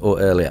 80s or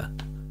earlier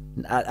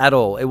at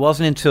all. It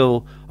wasn't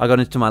until I got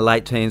into my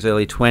late teens,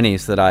 early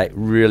 20s that I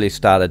really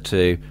started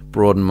to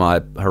broaden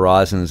my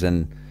horizons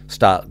and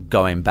start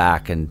going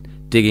back and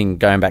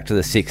going back to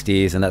the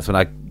 60s, and that's when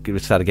I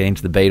started getting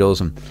into the Beatles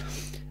and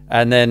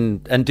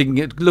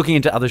looking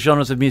into other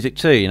genres of music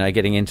too. You know,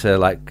 getting into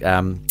like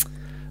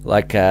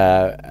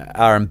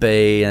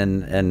R&B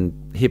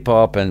and hip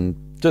hop and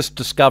just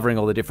discovering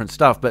all the different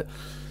stuff. But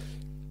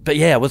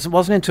yeah, it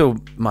wasn't until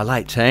my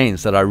late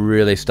teens that I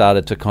really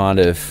started to kind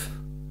of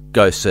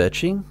go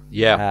searching.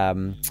 Yeah.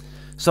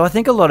 So I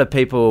think a lot of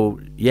people,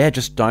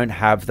 just don't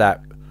have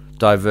that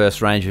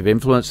diverse range of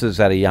influences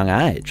at a young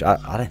age.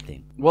 I don't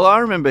think. Well, I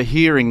remember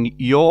hearing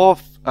your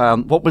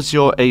what was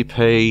your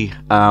EP?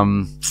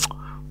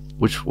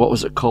 What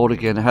was it called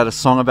again? It had a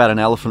song about an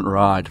elephant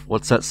ride.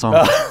 What's that song?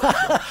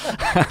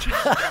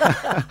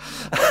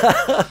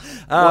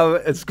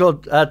 It's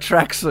called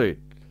Tracksuit.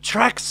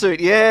 Tracksuit,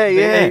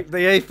 yeah.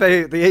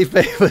 The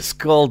EP was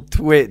called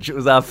Twitch. It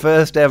was our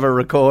first ever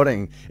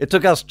recording. It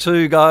took us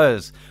 2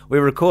 goes. We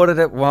recorded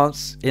it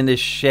once in this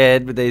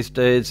shed with these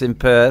dudes in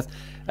Perth,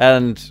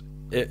 and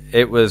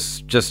it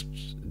was just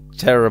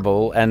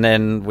terrible. And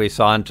then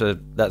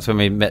that's when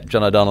we met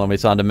John O'Donnell, and we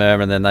signed to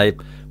Murmur, and then they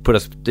put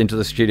us into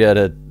the studio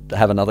to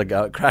have another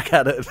crack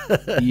at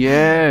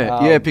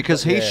it.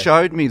 Because he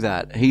showed me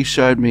that. He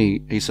said,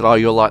 oh,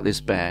 you'll like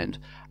this band.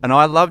 And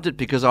I loved it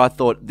because I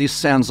thought, this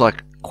sounds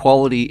like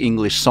quality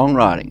English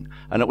songwriting.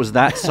 And it was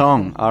that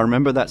song. I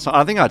remember that song.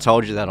 I think I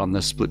told you that on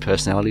the Split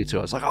Personality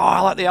tour. I was like, oh,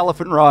 I like the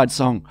Elephant Ride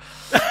song.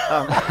 But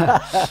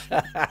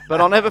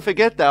I'll never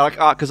forget that,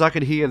 because I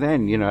could hear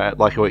then, you know,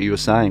 like what you were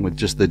saying with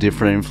just the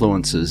different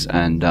influences.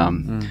 And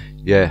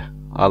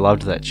I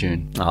loved that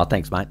tune. Oh,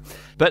 thanks, mate.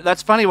 But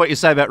that's funny what you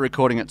say about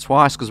recording it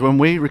twice, because when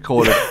we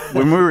recorded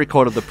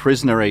the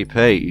Prisoner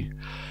EP,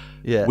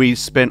 we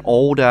spent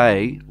all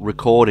day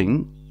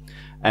recording.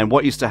 And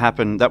what used to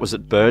happen, that was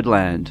at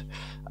Birdland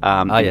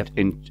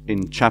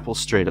in Chapel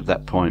Street at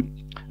that point.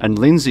 And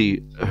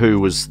Lindsay, who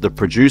was the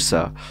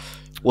producer,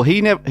 well,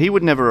 he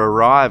would never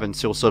arrive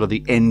until sort of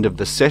the end of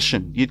the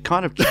session. You'd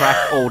kind of track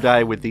all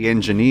day with the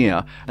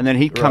engineer, and then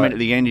he'd come in at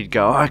the end, he'd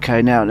go,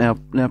 okay, now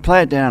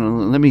play it down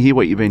and let me hear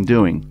what you've been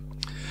doing.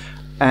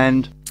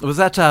 And was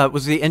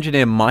the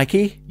engineer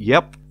Mikey?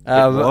 Yep,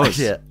 it was.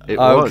 It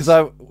was.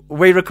 Because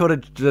we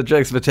recorded the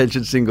Jerks of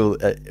Attention single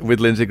with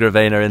Lindsay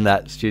Gravina in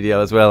that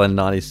studio as well in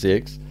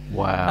 '96.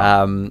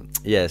 Wow.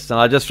 Yes, and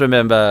I just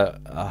remember,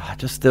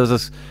 there was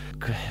this.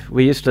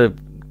 We used to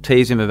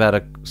tease him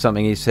about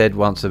something he said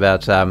once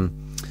about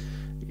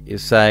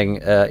he's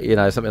saying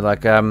something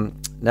like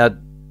now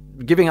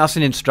giving us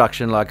an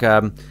instruction like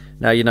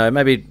now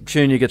maybe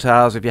tune your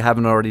guitars if you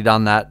haven't already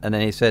done that, and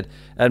then he said,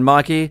 and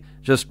Mikey,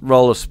 just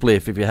roll a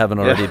spliff if you haven't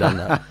already done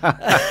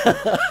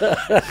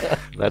that.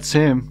 That's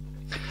him.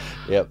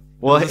 Yep.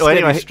 Well,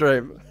 anyway,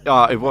 stream.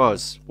 Oh, it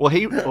was. Well,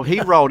 he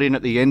rolled in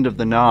at the end of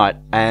the night,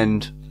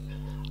 and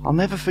I'll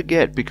never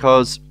forget,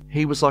 because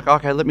he was like,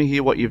 okay, let me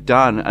hear what you've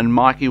done. And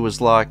Mikey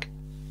was like,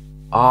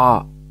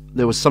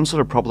 there was some sort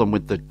of problem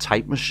with the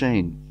tape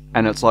machine.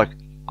 And it's like,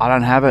 I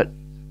don't have it.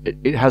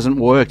 It hasn't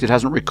worked. It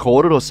hasn't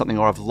recorded or something,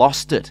 or I've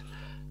lost it.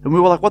 And we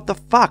were like, what the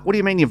fuck? What do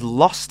you mean you've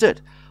lost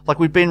it? Like,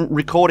 we've been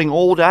recording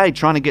all day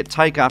trying to get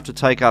take after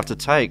take after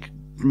take,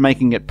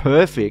 making it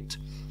perfect.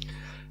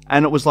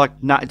 And it was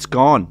like, nah, it's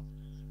gone.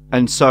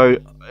 And so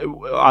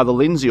either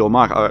Lindsay or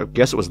Mark, I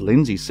guess it was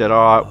Lindsay, said,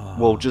 all right,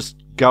 well, just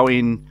go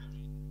in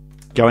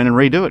and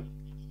redo it.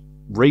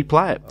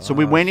 Replay it. So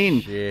we went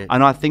in,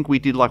 and I think we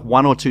did like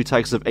 1 or 2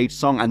 takes of each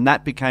song, and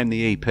that became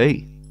the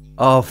EP.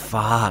 Oh,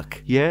 fuck.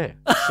 Yeah.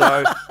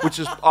 So, which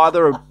is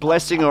either a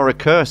blessing or a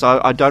curse.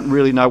 I don't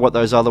really know what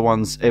those other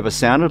ones ever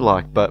sounded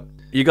like, but...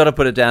 You got to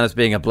put it down as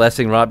being a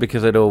blessing, right?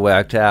 Because it all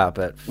worked out,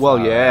 but... Well,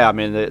 yeah, I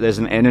mean, there's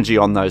an energy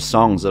on those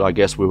songs that I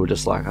guess we were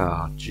just like,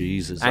 oh,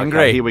 Jesus. Angry.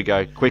 Okay, here we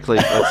go. Quickly,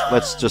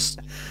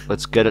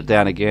 let's get it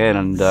down again.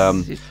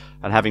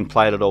 And having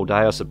played it all day,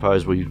 I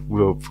suppose we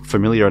were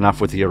familiar enough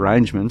with the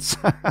arrangements.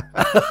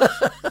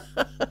 I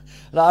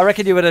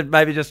reckon you would have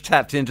maybe just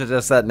tapped into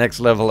just that next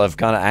level of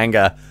kind of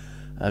anger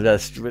And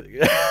that's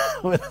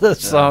with the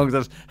songs,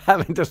 just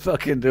having to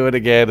fucking do it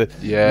again,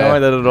 Yeah.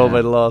 knowing that it all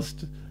been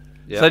lost.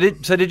 Yeah.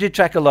 So did you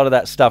track a lot of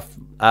that stuff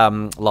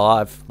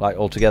live, like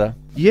all together?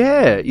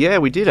 Yeah,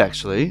 we did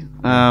actually.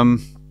 I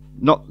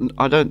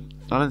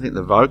don't think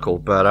the vocal,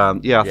 but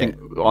I think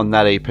on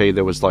that EP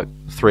there was like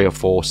 3 or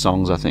 4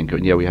 songs. I think,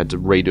 and we had to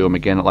redo them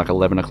again at like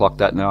 11 o'clock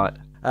that night.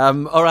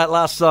 All right,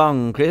 last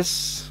song,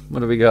 Chris.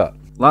 What have we got?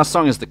 Last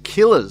song is The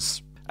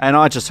Killers, and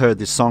I just heard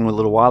this song a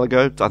little while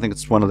ago. I think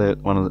it's one of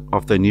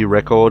their new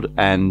record,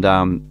 and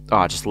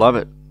I just love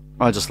it.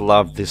 I just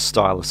love this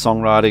style of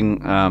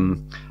songwriting.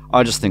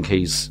 I just think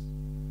he's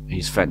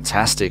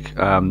fantastic.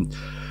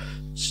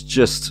 It's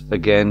just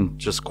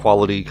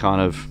quality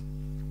kind of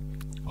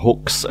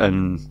hooks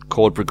and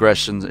chord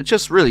progressions. It's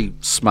just really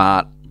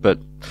smart, but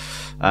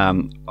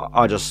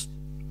I just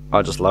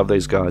love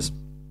these guys.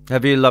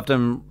 Have you loved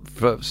them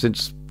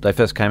since they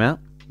first came out?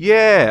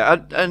 Yeah,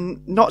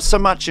 and not so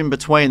much in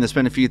between. There's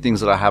been a few things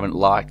that I haven't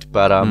liked,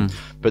 but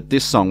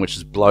this song, which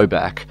is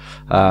Blowback,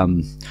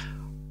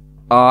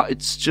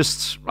 it's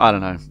just, I don't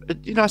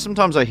know.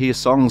 Sometimes I hear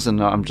songs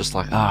and I'm just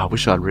like, I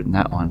wish I'd written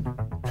that one.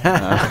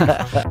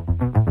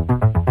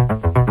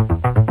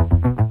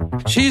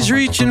 She's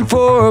reaching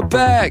for a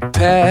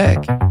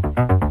backpack,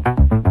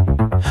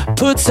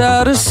 puts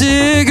out a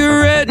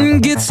cigarette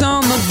and gets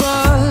on the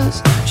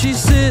bus. She's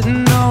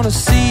sitting on a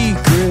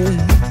secret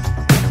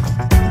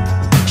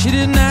she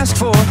didn't ask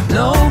for,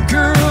 no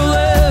girl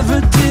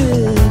ever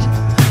did.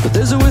 But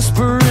there's a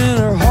whisper in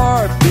her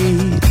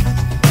heartbeat,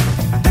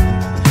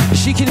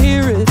 she can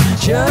hear it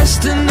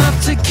just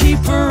enough to keep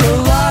her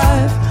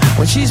alive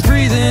when she's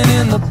breathing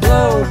in the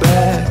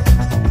blowback.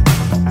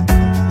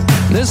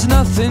 There's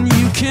nothing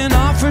you can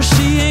offer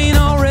she ain't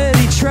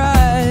already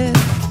tried,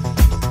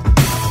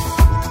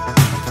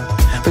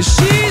 but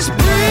she's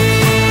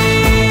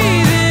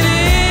breathing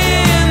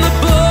in the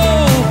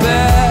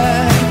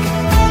blowback.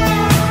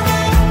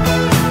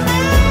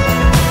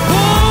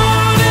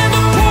 Born in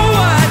the poor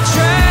white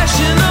trash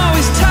and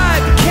always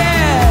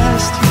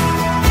typecast,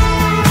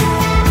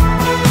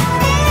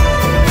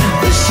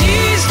 but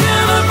she's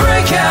gonna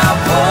break out,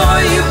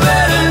 boy, you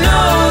better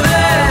know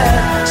that.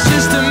 It's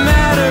just a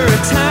matter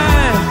of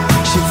time,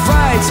 she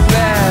fights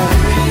back.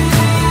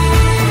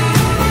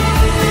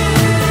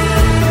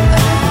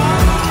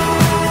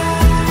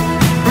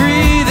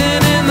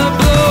 Breathing in the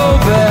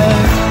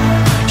blowback,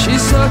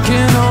 she's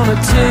sucking on a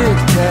Tic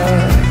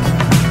Tac.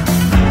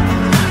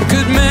 A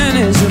good man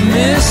is a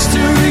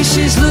mystery,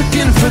 she's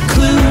looking for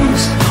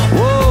clues.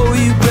 Whoa,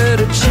 you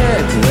better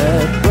check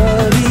that,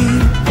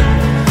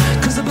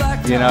 buddy, 'cause the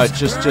black It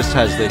just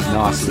has these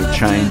nice little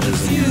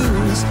changes, and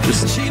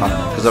just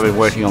because I've been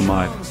working on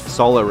my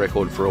solo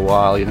record for a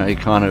while, you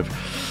kind of,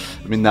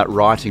 I'm in that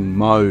writing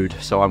mode,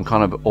 so I'm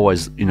kind of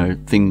always,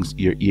 things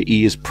your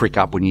ears prick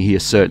up when you hear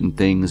certain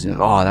things.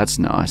 Oh, that's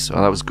nice.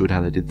 Oh, that was good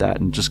how they did that,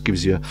 and just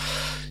give you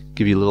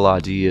little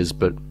ideas.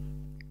 But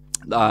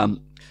I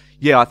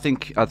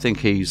think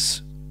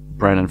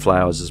Brandon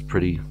Flowers is a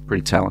pretty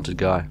talented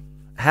guy.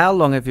 How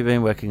long have you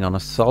been working on a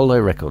solo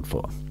record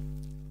for?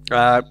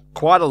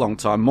 Quite a long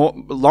time,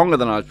 longer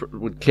than I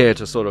would care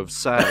to sort of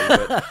say,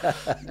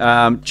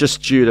 but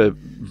just due to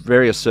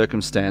various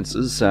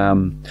circumstances.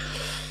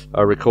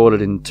 I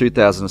recorded in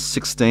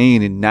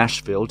 2016 in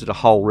Nashville, did a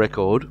whole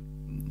record,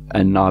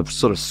 and I've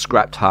sort of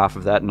scrapped half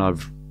of that, and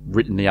I've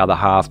written the other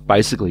half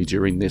basically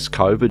during this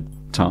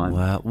COVID time.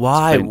 Wow.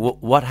 Why?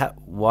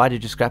 Why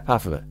did you scrap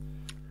half of it?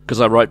 Because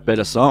I wrote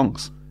better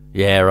songs.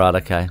 Yeah, right,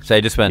 okay. So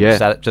you just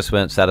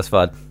weren't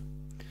satisfied.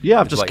 Yeah,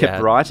 I've just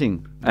kept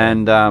writing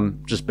and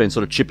just been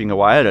sort of chipping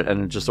away at it,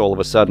 and just all of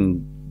a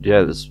sudden,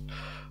 there's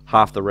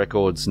half the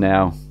records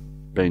now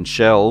been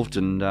shelved,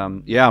 and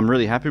I'm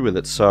really happy with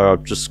it. So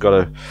I've just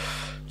trying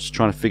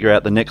to figure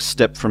out the next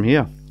step from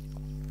here.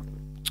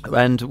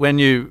 And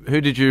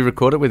who did you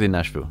record it with in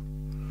Nashville?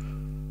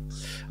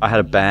 I had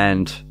a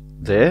band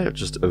there,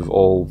 just of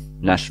all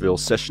Nashville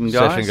session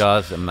guys. Session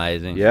guys,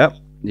 amazing.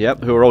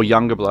 Yep, who are all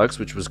younger blokes,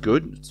 which was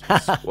good.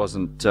 It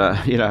wasn't,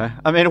 I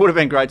mean, it would have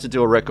been great to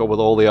do a record with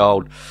all the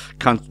old,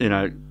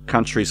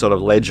 country sort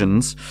of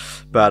legends.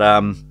 But,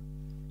 I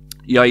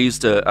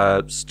used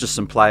just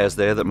some players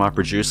there that my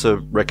producer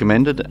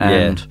recommended.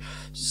 And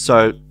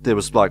so there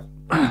was like,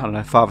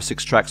 5 or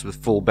 6 tracks with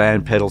full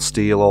band, pedal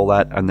steel, all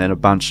that, and then a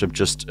bunch of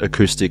just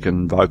acoustic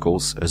and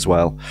vocals as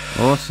well.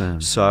 Awesome.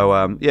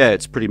 So,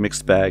 it's a pretty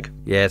mixed bag.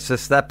 Yeah, it's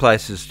just that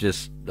place is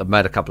just, I've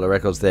made a couple of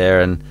records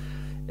there, and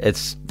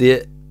it's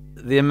the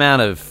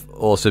amount of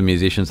awesome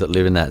musicians that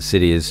live in that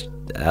city is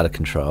out of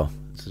control.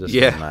 It's just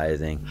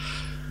amazing.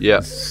 Yeah.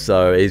 It's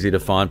so easy to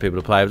find people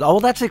to play with. Oh, well,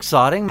 that's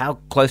exciting. How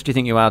close do you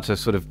think you are to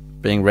sort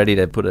of being ready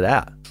to put it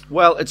out?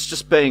 Well, it's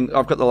just I've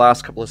got the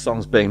last couple of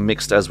songs being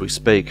mixed as we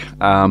speak.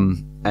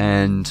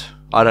 And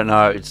I don't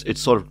know,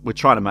 it's sort of, we're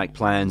trying to make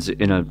plans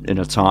in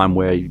a time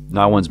where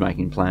no one's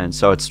making plans.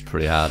 So it's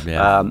pretty hard,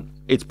 yeah.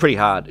 It's pretty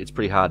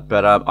hard.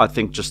 But I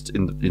think just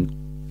in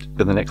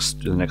the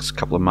next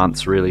couple of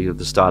months, really, at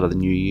the start of the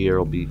new year,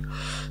 I'll be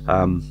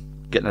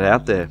getting it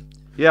out there.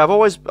 Yeah, I've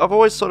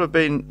always sort of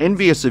been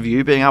envious of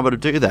you being able to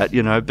do that.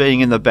 You know,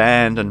 being in the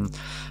band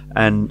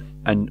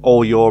and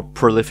all your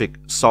prolific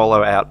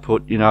solo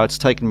output. You know, it's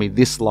taken me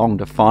this long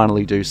to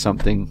finally do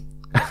something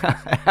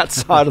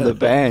outside of the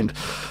band,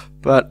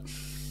 but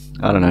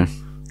I don't know.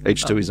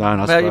 Each to his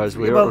own, I suppose.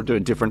 We're all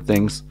doing different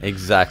things.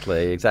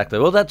 Exactly.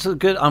 Well, that's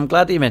good. I'm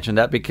glad that you mentioned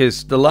that,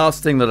 because the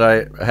last thing that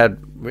I had,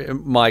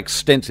 my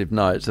extensive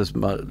notes, as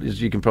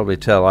you can probably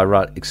tell, I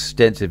write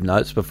extensive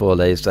notes before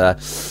these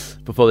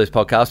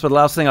podcasts. But the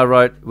last thing I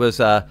wrote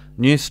was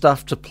new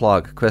stuff to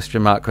plug? ?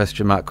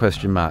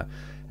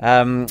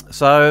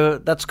 So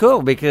that's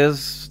cool,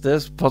 because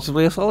there's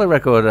possibly a solo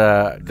record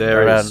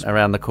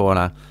around the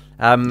corner.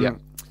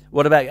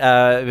 What about?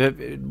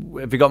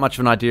 Have you got much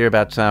of an idea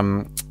about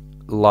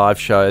live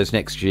shows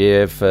next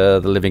year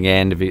for the Living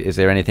End? Is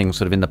there anything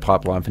sort of in the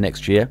pipeline for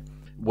next year?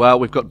 Well,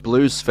 we've got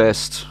Blues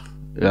Fest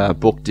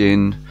booked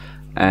in,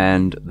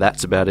 and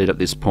that's about it at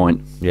this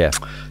point. Yeah.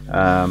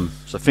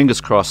 So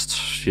fingers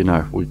crossed, you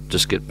know, we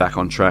just get back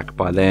on track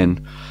by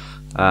then.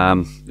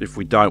 If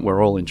we don't,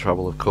 we're all in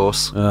trouble, of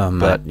course. Oh,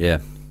 mate, yeah.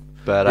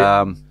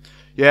 But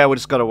we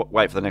just got to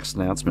wait for the next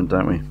announcement,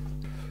 don't we?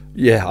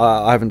 Yeah,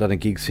 I haven't done a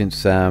gig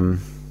since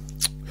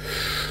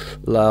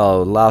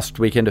last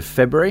weekend of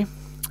February.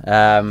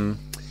 And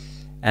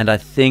I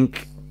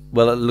think,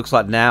 well, it looks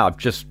like now I've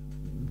just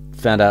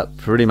found out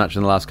pretty much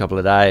in the last couple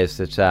of days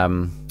that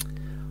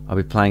I'll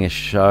be playing a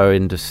show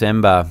in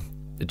December,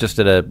 just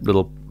at a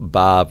little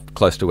bar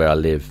close to where I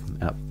live,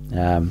 up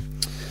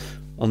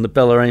on the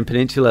Bellarine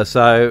Peninsula.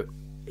 So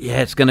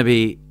yeah, it's gonna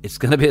be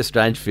a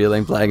strange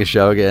feeling playing a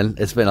show again.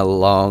 It's been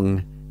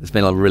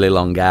a really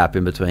long gap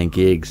in between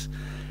gigs.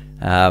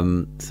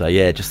 So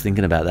yeah, just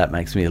thinking about that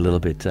makes me a little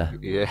bit a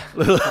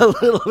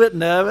little bit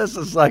nervous.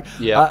 It's like,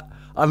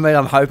 I mean,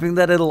 I'm hoping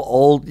that it'll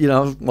all, you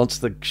know, once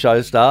the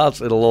show starts,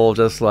 it'll all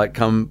just like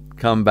come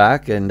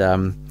back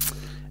and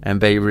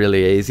be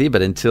really easy.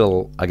 But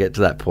until I get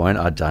to that point,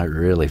 I don't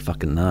really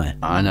fucking know.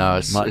 I know,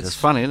 it's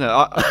funny, isn't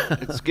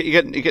it?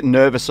 You get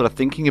nervous sort of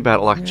thinking about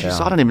it, like, geez,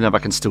 I don't even know if I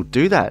can still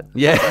do that.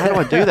 Yeah, how do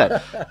I do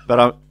that?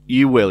 But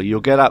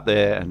you'll get up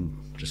there and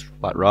just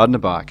like riding a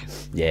bike.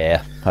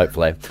 Yeah,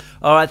 hopefully.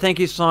 All right, thank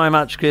you so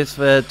much, Chris,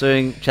 for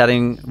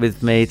chatting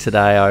with me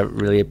today. I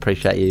really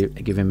appreciate you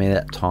giving me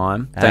that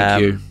time.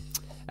 Thank you.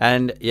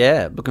 And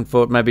yeah, looking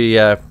forward. Maybe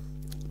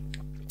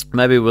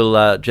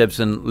will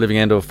Jebs and Living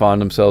End will find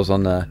themselves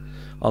on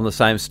the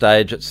same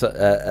stage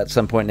at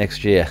some point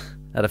next year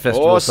at a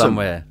festival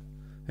somewhere.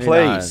 Who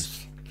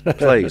knows?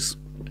 Please.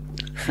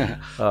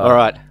 All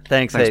right.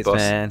 Thanks heaps, boss.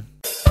 man.